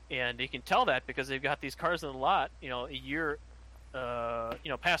 And you can tell that because they've got these cars in the lot, you know, a year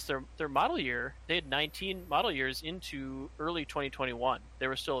past their model year. They had 19 model years into early 2021. They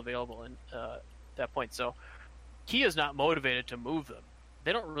were still available at that point. So Kia's not motivated to move them.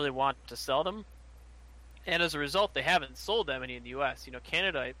 They don't really want to sell them. And as a result, they haven't sold that many in the U.S. You know,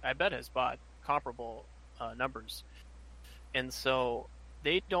 Canada, I bet, has bought comparable numbers. And so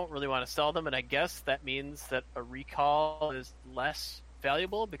they don't really want to sell them. And I guess that means that a recall is less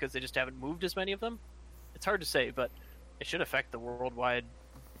valuable because they just haven't moved as many of them. It's hard to say, but it should affect the worldwide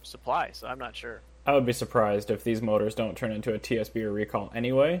supply, so I'm not sure. I would be surprised if these motors don't turn into a TSB or recall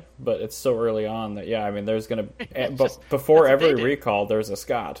anyway, but it's so early on that, yeah, I mean, there's going to... But before every recall, there's a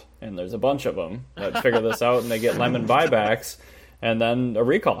Scott, and there's a bunch of them that figure this out, and they get lemon buybacks, and then a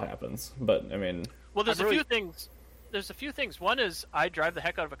recall happens. But, I mean... Well, there's a few things. There's a few things. One is I drive the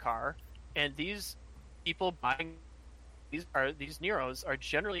heck out of a car, and these people buying these Neros are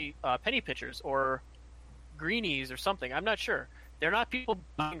generally penny pitchers or greenies or something. I'm not sure. They're not people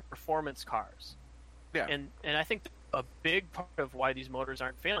buying performance cars. Yeah. And I think a big part of why these motors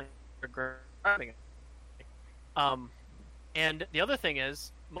aren't failing are grabbing it. And the other thing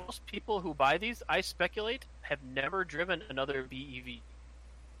is, most people who buy these, I speculate, have never driven another BEV.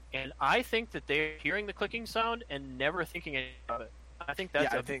 And I think that they're hearing the clicking sound and never thinking anything of it. I think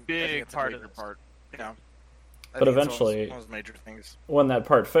that's a big part of this. Yeah. But eventually, one of those major things. When that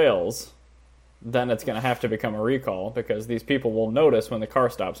part fails, then it's going to have to become a recall because these people will notice when the car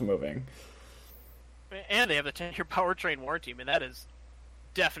stops moving. And they have the 10-year powertrain warranty. I mean, that is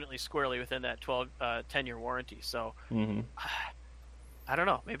definitely squarely within that 10-year warranty. So, I don't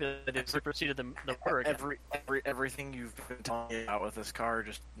know. Maybe they've superseded the motor again. Everything you've been telling me about with this car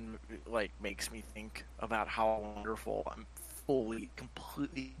just like makes me think about how wonderful I'm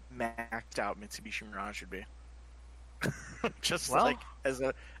completely maxed out Mitsubishi Mirage should be. Like as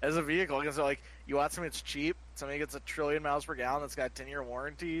a vehicle, because like you want something that's cheap, something that gets 1 trillion miles per gallon, that's got a 10-year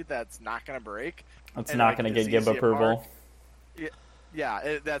warranty, that's not going to break. It's not going to get GIB approval.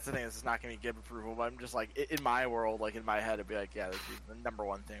 That's the thing. It's not going to get GIB approval. But I'm just like, in my world, like in my head, it'd be like, yeah, the number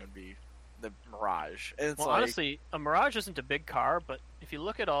one thing would be the Mirage. And it's honestly, a Mirage isn't a big car, but if you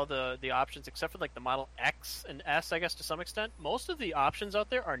look at all the options, except for like the Model X and S, I guess to some extent, most of the options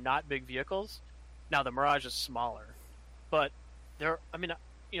out there are not big vehicles. Now the Mirage is smaller. But I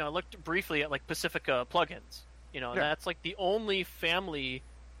looked briefly at like Pacifica plugins. That's like the only family,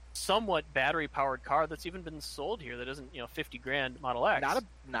 somewhat battery-powered car that's even been sold here that isn't $50,000 Model X.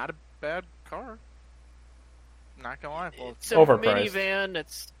 Not a bad car. Not gonna lie. Well, it's a overpriced.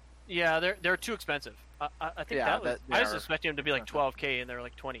 Minivan. They're too expensive. I think I was expecting them to be like $12,000 and they're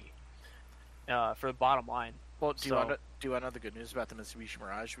like $20,000 for the bottom line. Well, do you want to know the good news about the Mitsubishi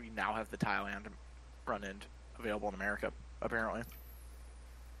Mirage? We now have the Thailand front end available in America, apparently.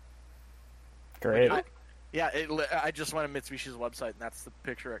 Great. I just went to Mitsubishi's website, and that's the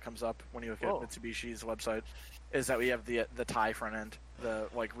picture that comes up when you look at Mitsubishi's website. Is that we have the Thai front end, the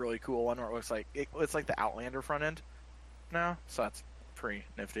like really cool one where it looks like it's like the Outlander front end now. So that's pretty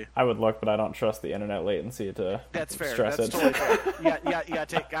nifty. I would look, but I don't trust the internet latency to that's fair. Stress that's it. Totally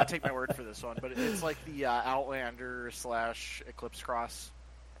fair. Gotta take my word for this one. But it's like the Outlander / Eclipse Cross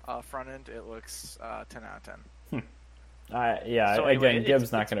front end. It looks 10 out of 10. So anyway,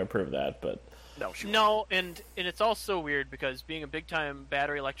 GIB's not going to approve that, but no, and it's also weird because being a big time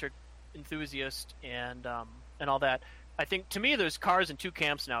battery electric enthusiast and all that, I think to me there's cars in two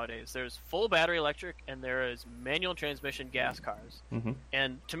camps nowadays. There's full battery electric and there is manual transmission gas cars. Mm-hmm.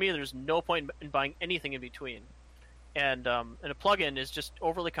 And to me there's no point in buying anything in between. And a plug-in is just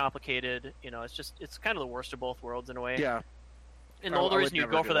overly complicated. It's kind of the worst of both worlds in a way. Yeah. And the only reason you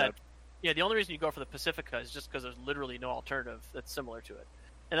go for that. Yeah, the only reason you go for the Pacifica is just because there's literally no alternative that's similar to it.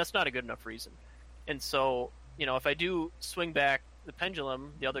 And that's not a good enough reason. And so, if I do swing back the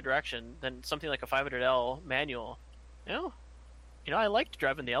pendulum the other direction, then something like a 500L manual, I liked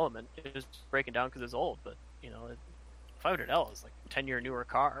driving the Element. It was breaking down because it's old, but, 500L is like a 10-year newer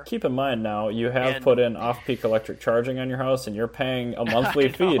car. Keep in mind now, you have put in off-peak electric charging on your house, and you're paying a monthly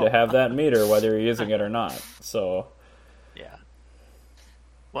fee to have that meter, whether you're using it or not. So...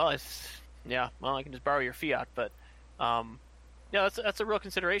 Well, well, I can just borrow your Fiat, but yeah, that's a real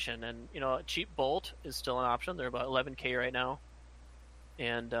consideration. And a cheap Bolt is still an option. They're about 11K right now,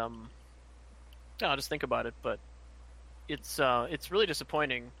 and I'll just think about it. But it's really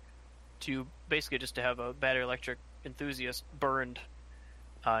disappointing to basically just to have a battery electric enthusiast burned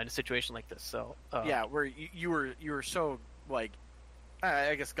in a situation like this. So yeah, where you were so like,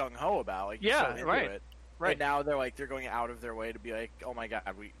 I guess gung ho about like yeah, so into right, it. right. And now they're going out of their way to be like, oh my god,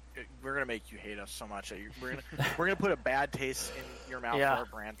 we're gonna make you hate us so much that we're gonna put a bad taste in your mouth for our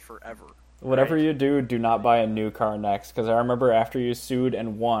brand forever. Whatever you do not buy a new car next, because I remember after you sued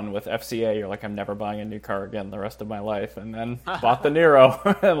and won with FCA, you're like, I'm never buying a new car again the rest of my life, and then bought the Nero,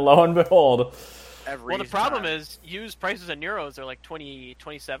 and lo and behold. Well, the problem is used prices of Neros are like 20,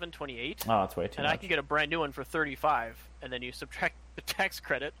 27, 28. Oh, it's way too and much. I can get a brand new one for 35, and then you subtract the tax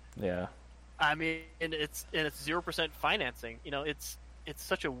credit. Yeah. I mean, and it's 0% financing. It's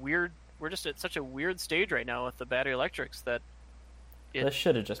such a weird. We're just at such a weird stage right now with the battery electrics that. They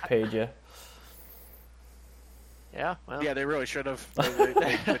should have just paid you. Yeah, well. Yeah, they really should have.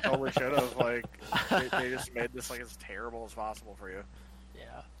 They totally should have. Like, they just made this like as terrible as possible for you.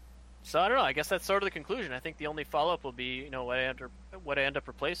 Yeah. So I don't know. I guess that's sort of the conclusion. I think the only follow up will be, what I end up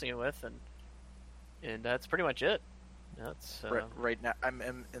replacing it with, and that's pretty much it. That's right now. I'm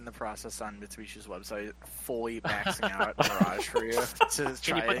in the process on Mitsubishi's website, fully maxing out Mirage for you to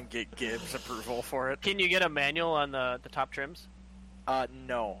try and get Gibbs approval for it. Can you get a manual on the top trims?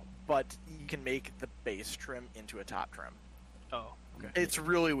 No, but you can make the base trim into a top trim. Oh, okay. It's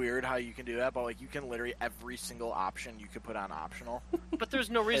really weird how you can do that, but like you can literally every single option you could put on optional. But there's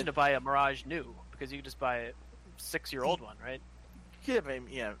no reason to buy a Mirage new because you can just buy a 6-year-old one, right?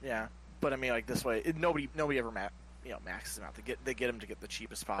 Yeah, yeah. But I mean, like this way, nobody ever maxes them out. They get them to get the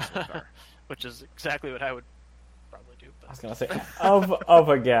cheapest possible car, which is exactly what I would probably do. But. I was gonna say of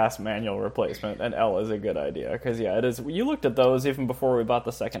a gas manual replacement, an L is a good idea because it is. You looked at those even before we bought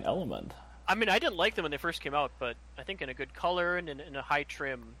the second Element. I mean, I didn't like them when they first came out, but I think in a good color and in a high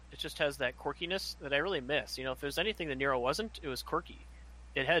trim, it just has that quirkiness that I really miss. If there's anything the Nero wasn't, it was quirky.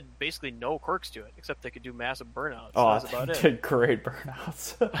 It had basically no quirks to it, except they could do massive burnouts. Oh, that's about it. Did great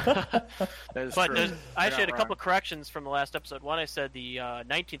burnouts. But I actually had a couple of corrections from the last episode. One, I said the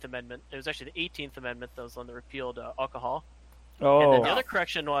 19th Amendment. It was actually the 18th Amendment that was the one that repealed alcohol. Oh. And then the other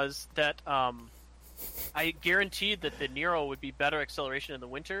correction was that I guaranteed that the Nero would be better acceleration in the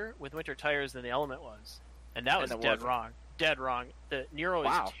winter with winter tires than the Element was. And that was dead wrong. Dead wrong. The Nero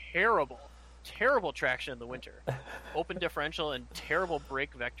is terrible. Terrible traction in the winter. Open differential and terrible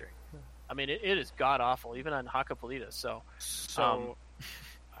brake vectoring. I mean, it is god-awful, even on Hakkapeliitta. So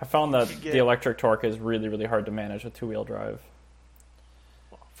I found that the electric torque is really, really hard to manage with two-wheel drive.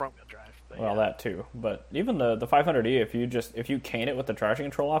 Well, front-wheel drive. Well, that too. But even the 500e, if you cane it with the traction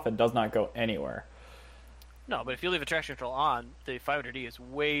control off, it does not go anywhere. No, but if you leave the traction control on, the 500e is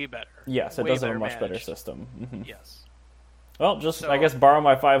way better. Yes, it does have a much better system. Mm-hmm. Yes. Well, I guess borrow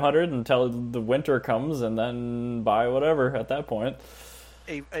my 500 until the winter comes, and then buy whatever at that point.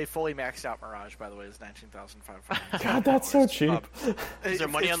 A fully maxed out Mirage, by the way, is $19,500. God, that's so cheap. Is there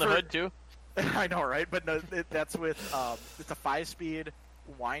money on the hood too? I know, right? But no, that's with it's a 5-speed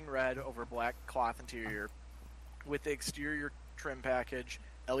wine red over black cloth interior with the exterior trim package,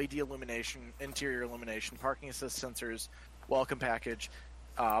 LED illumination, interior illumination, parking assist sensors, welcome package,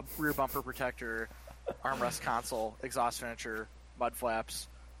 rear bumper protector, armrest console, exhaust finisher, mud flaps,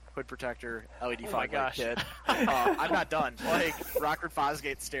 hood protector, LED fog light kit. I'm not done. Like Rockford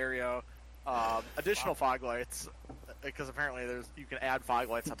Fosgate stereo, additional fog lights, because apparently you can add fog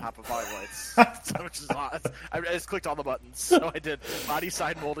lights on top of fog lights, which is awesome. I just clicked all the buttons, so I did. Body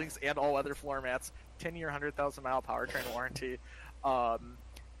side moldings and all-weather floor mats, 10-year, 100,000-mile powertrain warranty.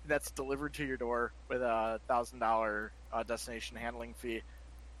 That's delivered to your door with a $1,000 destination handling fee.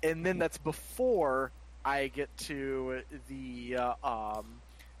 And then that's before I get to the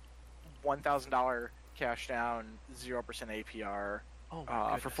 $1,000 cash down, 0% APR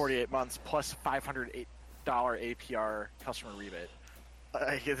for 48 months, plus $508 APR customer rebate.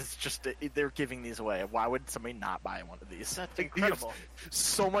 It's just they're giving these away. Why would somebody not buy one of these? That's incredible.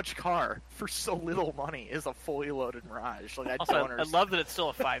 So much car for so little money is a fully loaded Mirage. Like I love that it's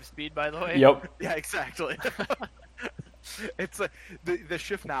still a 5-speed, by the way. Yep. Yeah, exactly. It's the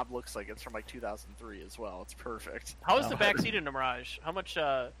shift knob looks like it's from like 2003 as well. It's perfect. How is the back seat in a Mirage? How much?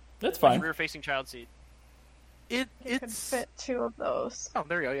 That's fine. Rear facing child seat. It could fit 2 of those. Oh,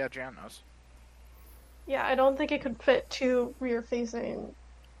 there you go. Yeah, Jan knows. Yeah, I don't think it could fit 2 rear facing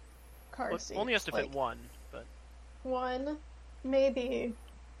car seats. Only has to fit 1, but 1, maybe.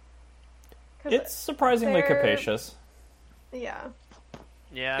 It's surprisingly capacious. Yeah.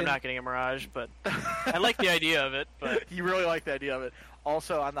 Yeah, I'm And- not getting a Mirage, but I like the idea of it. But You really like the idea of it.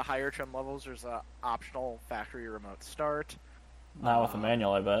 Also, on the higher trim levels, there's a optional factory remote start. Not with a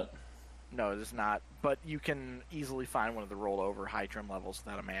manual, I bet. No, it is not. But you can easily find one of the rollover high trim levels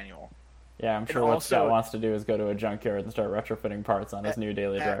without a manual. Yeah, I'm And sure what also- Scott wants to do is go to a junkyard and start retrofitting parts on his new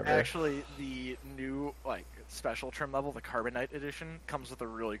daily driver. Actually, the new like special trim level, the Carbonite edition, comes with a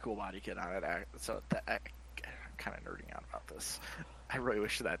really cool body kit on it. So I'm kind of nerding out about this. I really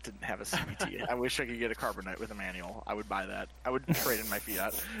wish that didn't have a CVT. I wish I could get a Carbonite with a manual. I would buy that. I would trade in my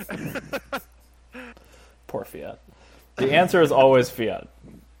Fiat. Poor Fiat. The answer is always Fiat.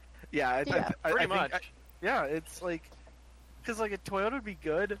 Yeah, Yeah, pretty think- much. yeah, it's like because like a Toyota would be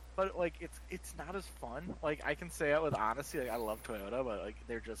good, but like it's not as fun. Like I can say it with honesty, like I love Toyota, but like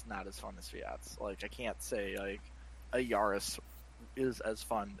they're just not as fun as Fiats. Like I can't say like a Yaris is as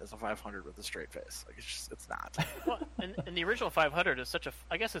fun as a 500 with a straight face. Like it's not. well, and the original 500 is such a,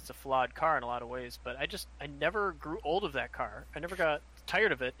 I guess it's a flawed car in a lot of ways, but I never grew old of that car. I never got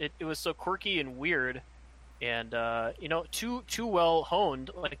tired of it. It was so quirky and weird, and too well honed.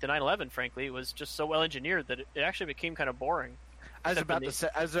 Like the 911, frankly, it was just so well engineered that it actually became kind of boring. I was Except about in to the- say.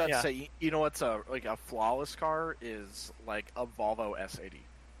 I was about yeah. to say. You know what's a flawless car is like a Volvo S80,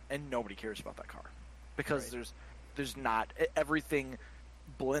 and nobody cares about that car because Right. there's not everything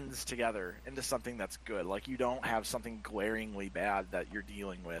blends together into something that's good. Like you don't have something glaringly bad that you're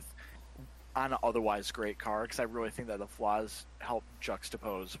dealing with on an otherwise great car. Because I really think that the flaws help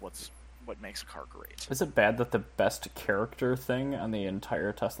juxtapose what makes a car great. Is it bad that the best character thing on the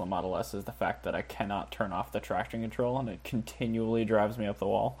entire Tesla Model S is the fact that I cannot turn off the traction control and it continually drives me up the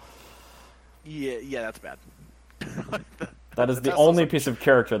wall? Yeah, that's bad. That is the Tesla's only a- piece of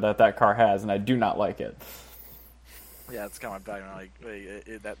character that car has, and I do not like it. Yeah, it's kind of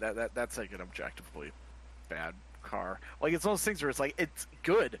bad. That's like an objectively bad car. Like it's one of those things where it's like it's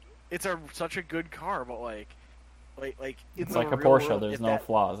good. It's such a good car, but like It's in like the a real Porsche. world, There's if no that-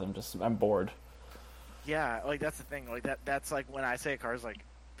 flaws. I'm bored. Yeah, like that's the thing. Like that's like when I say a car is like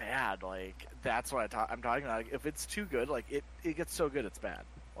bad. Like that's what I'm talking about. Like, if it's too good, like it gets so good it's bad.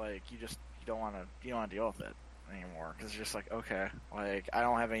 Like you don't want to deal with it anymore because it's just like okay, like I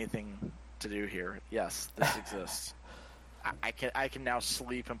don't have anything to do here. Yes, this exists. I can now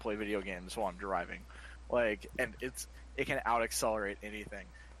sleep and play video games while I'm driving, like, and it can out accelerate anything,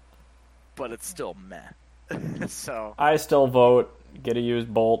 but it's still meh. So I still vote get a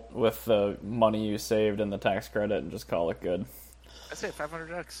used Bolt with the money you saved and the tax credit and just call it good. I say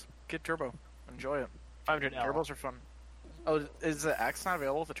 500X, get turbo, enjoy it. 500L. Turbos are fun. Oh, is the X not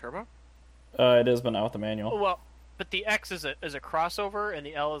available with a turbo? It is, but not with the manual. Well, but the X is a crossover, and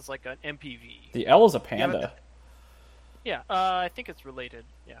the L is like an MPV. The L is a Yeah, Panda. Yeah, I think it's related.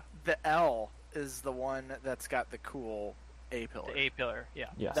 Yeah, The L is the one that's got the cool A pillar. the A pillar. Yeah,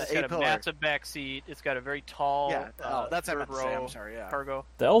 Yes. It's The got A-pillar. a massive back seat. It's got a very tall. Yeah, that's what I third meant to say. row I'm sorry. Yeah. cargo.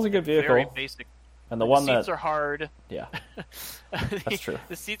 The L's a good vehicle, Very basic. and the one seats that are hard. yeah, That's true.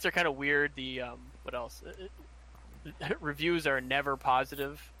 The seats are kind of weird. The what else? Reviews are never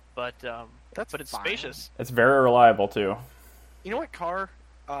positive, but That's it's fine. spacious. it's very reliable too. You know what car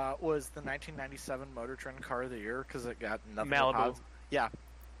was the 1997 Motor Trend Car of the Year because it got nothing. but Malibu. positive- Yeah,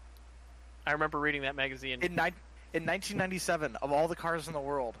 I remember reading that magazine, in 1997, of all the cars in the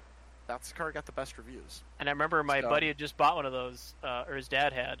world, that's the car that got the best reviews. and I remember my So- buddy had just bought one of those, or his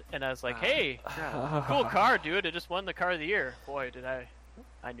dad had, and I was like, Ah. "Hey, Yeah. cool car, dude! It just won the car of the year." Boy, did I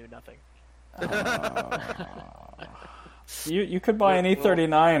knew nothing. You could buy an Well-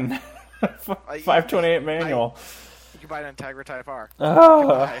 E39 528 manual. You can buy an Integra Type R. Ah.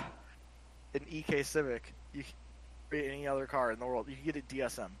 Buy an EK Civic. You can buy any other car in the world. You can get a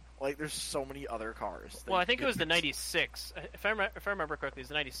DSM. Like, there's so many other cars. that Well, I you think can it was the get. '96. If I remember correctly, it was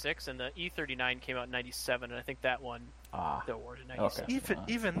the '96, and the E39 came out in '97, and I think that won Ah, the award in '97.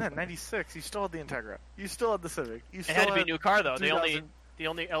 okay. Even then, 96, you still had the Integra. You still had the Civic. You It still had to be a new car though. 3000 The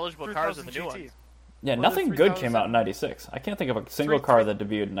only eligible cars are the new 3000 ones. GT. Yeah, Well, nothing the good came 3000 out in '96. I can't think of a single Three- car that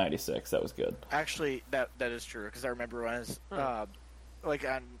debuted in '96 that was good. Actually, that is true because I remember when I was like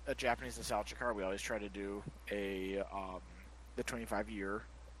on a Japanese nostalgia car, we always try to do the 25-year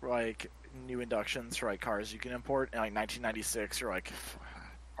like new inductions for like cars you can import. And like 1996 or like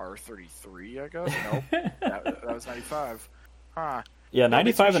R33, I guess. Nope, that was 95. Huh. Yeah, No,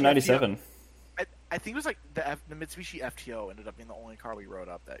 95 and Mitsubishi 97. I think it was like the Mitsubishi FTO ended up being the only car we rode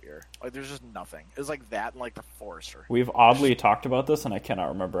up that year. Like, there's just nothing. It was like that and like the Forester. We've oddly talked about this, and I cannot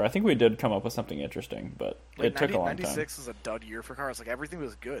remember. I think we did come up with something interesting, but Like, it took a long time. 96 was a dud year for cars. Like, everything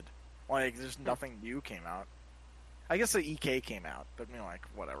was good. Like, there's nothing new came out. I guess the EK came out, but I mean, like,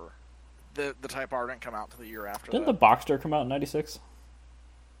 whatever. The Type R didn't come out until the year after Didn't the that. Boxster come out in '96?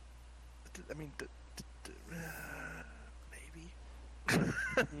 I mean, maybe.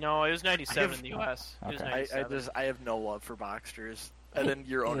 No, it was 97 in the U.S. It was Okay. 97. I have no love for Boxsters, and then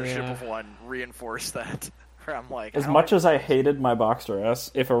your ownership Yeah. of one reinforced that. Where I'm like, As much as I hated my Boxster S,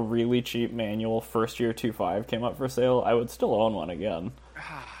 if a really cheap manual first year 2.5 came up for sale, I would still own one again.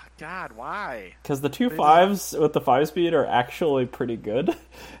 God, why? Because the 2.5s with the 5-speed are actually pretty good.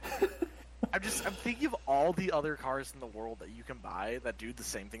 I'm thinking of all the other cars in the world that you can buy that do the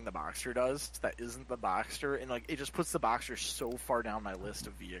same thing the Boxster does. That isn't the Boxster, and like it just puts the Boxster so far down my list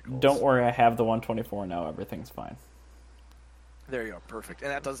of vehicles. Don't worry, I have the 124 now. Everything's fine. There you go, perfect,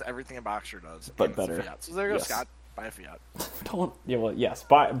 and that does everything a Boxster does, But and it's a better. Fiat. So there you go, Yes. Scott. Buy a Fiat. Don't. Yeah, well, yes.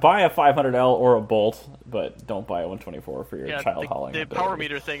 Buy a 500L or a Bolt, but don't buy a 124 for your Yeah, child hauling. the ability. power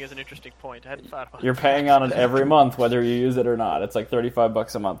meter thing is an interesting point. I hadn't thought about You're paying on it every month, whether you use it or not. It's like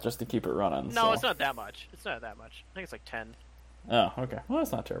 $35 a month just to keep it running. No, so. it's not that much. It's not that much. I think it's like 10. Oh, okay. Well,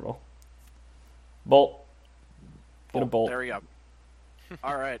 that's not terrible. Bolt. Get a bolt. There we go.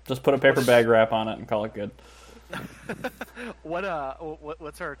 All right. Just put a paper bag wrap on it and call it good. What's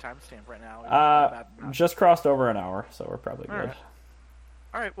our timestamp right now? Just crossed over an hour, so we're probably All good. right.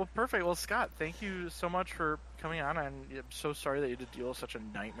 All right, well, perfect. Well, Scott, thank you so much for coming on. I'm so sorry that you had to deal with such a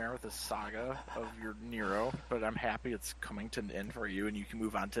nightmare with this saga of your Nero, but I'm happy it's coming to an end for you, and you can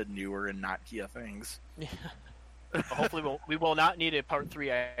move on to newer and not Kia things. Hopefully, we will not need a part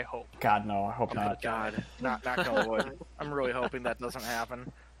 3. I hope. God, no, I hope not. God, not on wood. I'm really hoping that doesn't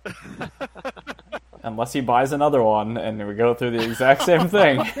happen. Unless he buys another one and we go through the exact same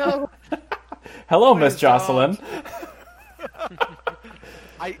thing. No. Hello, Miss Please Jocelyn.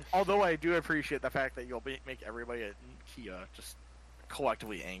 Although I do appreciate the fact that you'll make everybody at Kia just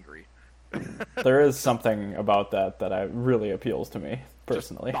collectively angry. There is something about that really appeals to me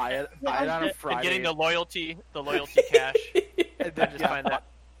personally. Buy it on a And Friday. getting the loyalty cash. and I just find that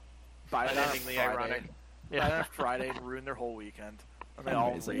buy it on a amazingly Friday. ironic. Buy it on a Friday and ruin their whole weekend. And they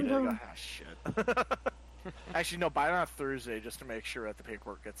all Amazing. read it and go, shit. Actually, no, buy it on a Thursday just to make sure that the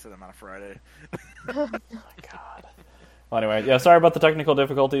paperwork gets to them on a Friday. God. Well, anyway, yeah, sorry about the technical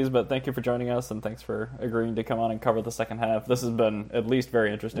difficulties, but thank you for joining us, and thanks for agreeing to come on and cover the second half. This has been at least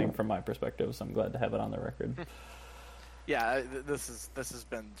very interesting from my perspective, so I'm glad to have it on the record. Yeah, this has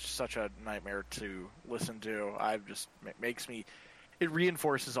been such a nightmare to listen to. It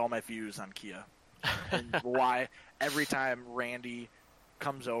reinforces all my views on Kia and why every time Randy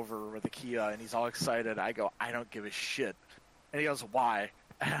comes over with a Kia and he's all excited, I go, I don't give a shit, and he goes, why?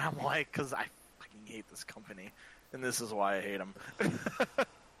 And I'm like, because I fucking hate this company, and this is why I hate them.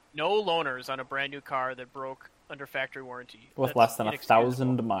 No loaners on a brand new car that broke under factory warranty. With That's less than inexcusable.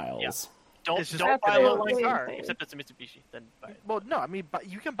 1,000 miles. Yeah. It's just Don't buy a low line absolutely car, insane. except it's a Mitsubishi. Then buy it. Well, no, I mean, but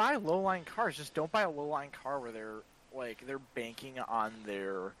you can buy low line cars. Just don't buy a low line car where they're banking on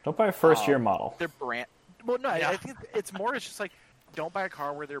their Don't buy a first-year model. their brand. Well, no, Yeah. I think it's just like don't buy a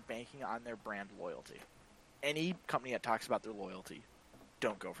car where they're banking on their brand loyalty. Any company that talks about their loyalty,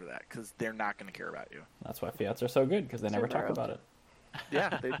 don't go for that because they're not going to care about you. That's why Fiats are so good, because they never talk Subaru. about it.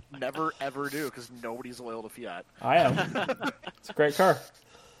 Yeah, they never ever do because nobody's loyal to Fiat. I am. It's a great car.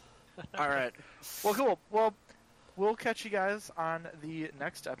 All right, well, cool. Well, we'll catch you guys on the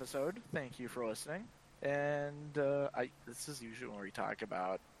next episode. Thank you for listening. And this is usually when we talk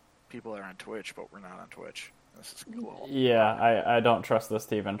about people that are on Twitch, but we're not on Twitch. This is cool. Yeah, I don't trust this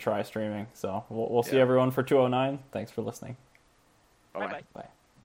to even try streaming, so we'll see Yeah. everyone for 209. Thanks for listening. Bye-bye. Bye-bye. Bye.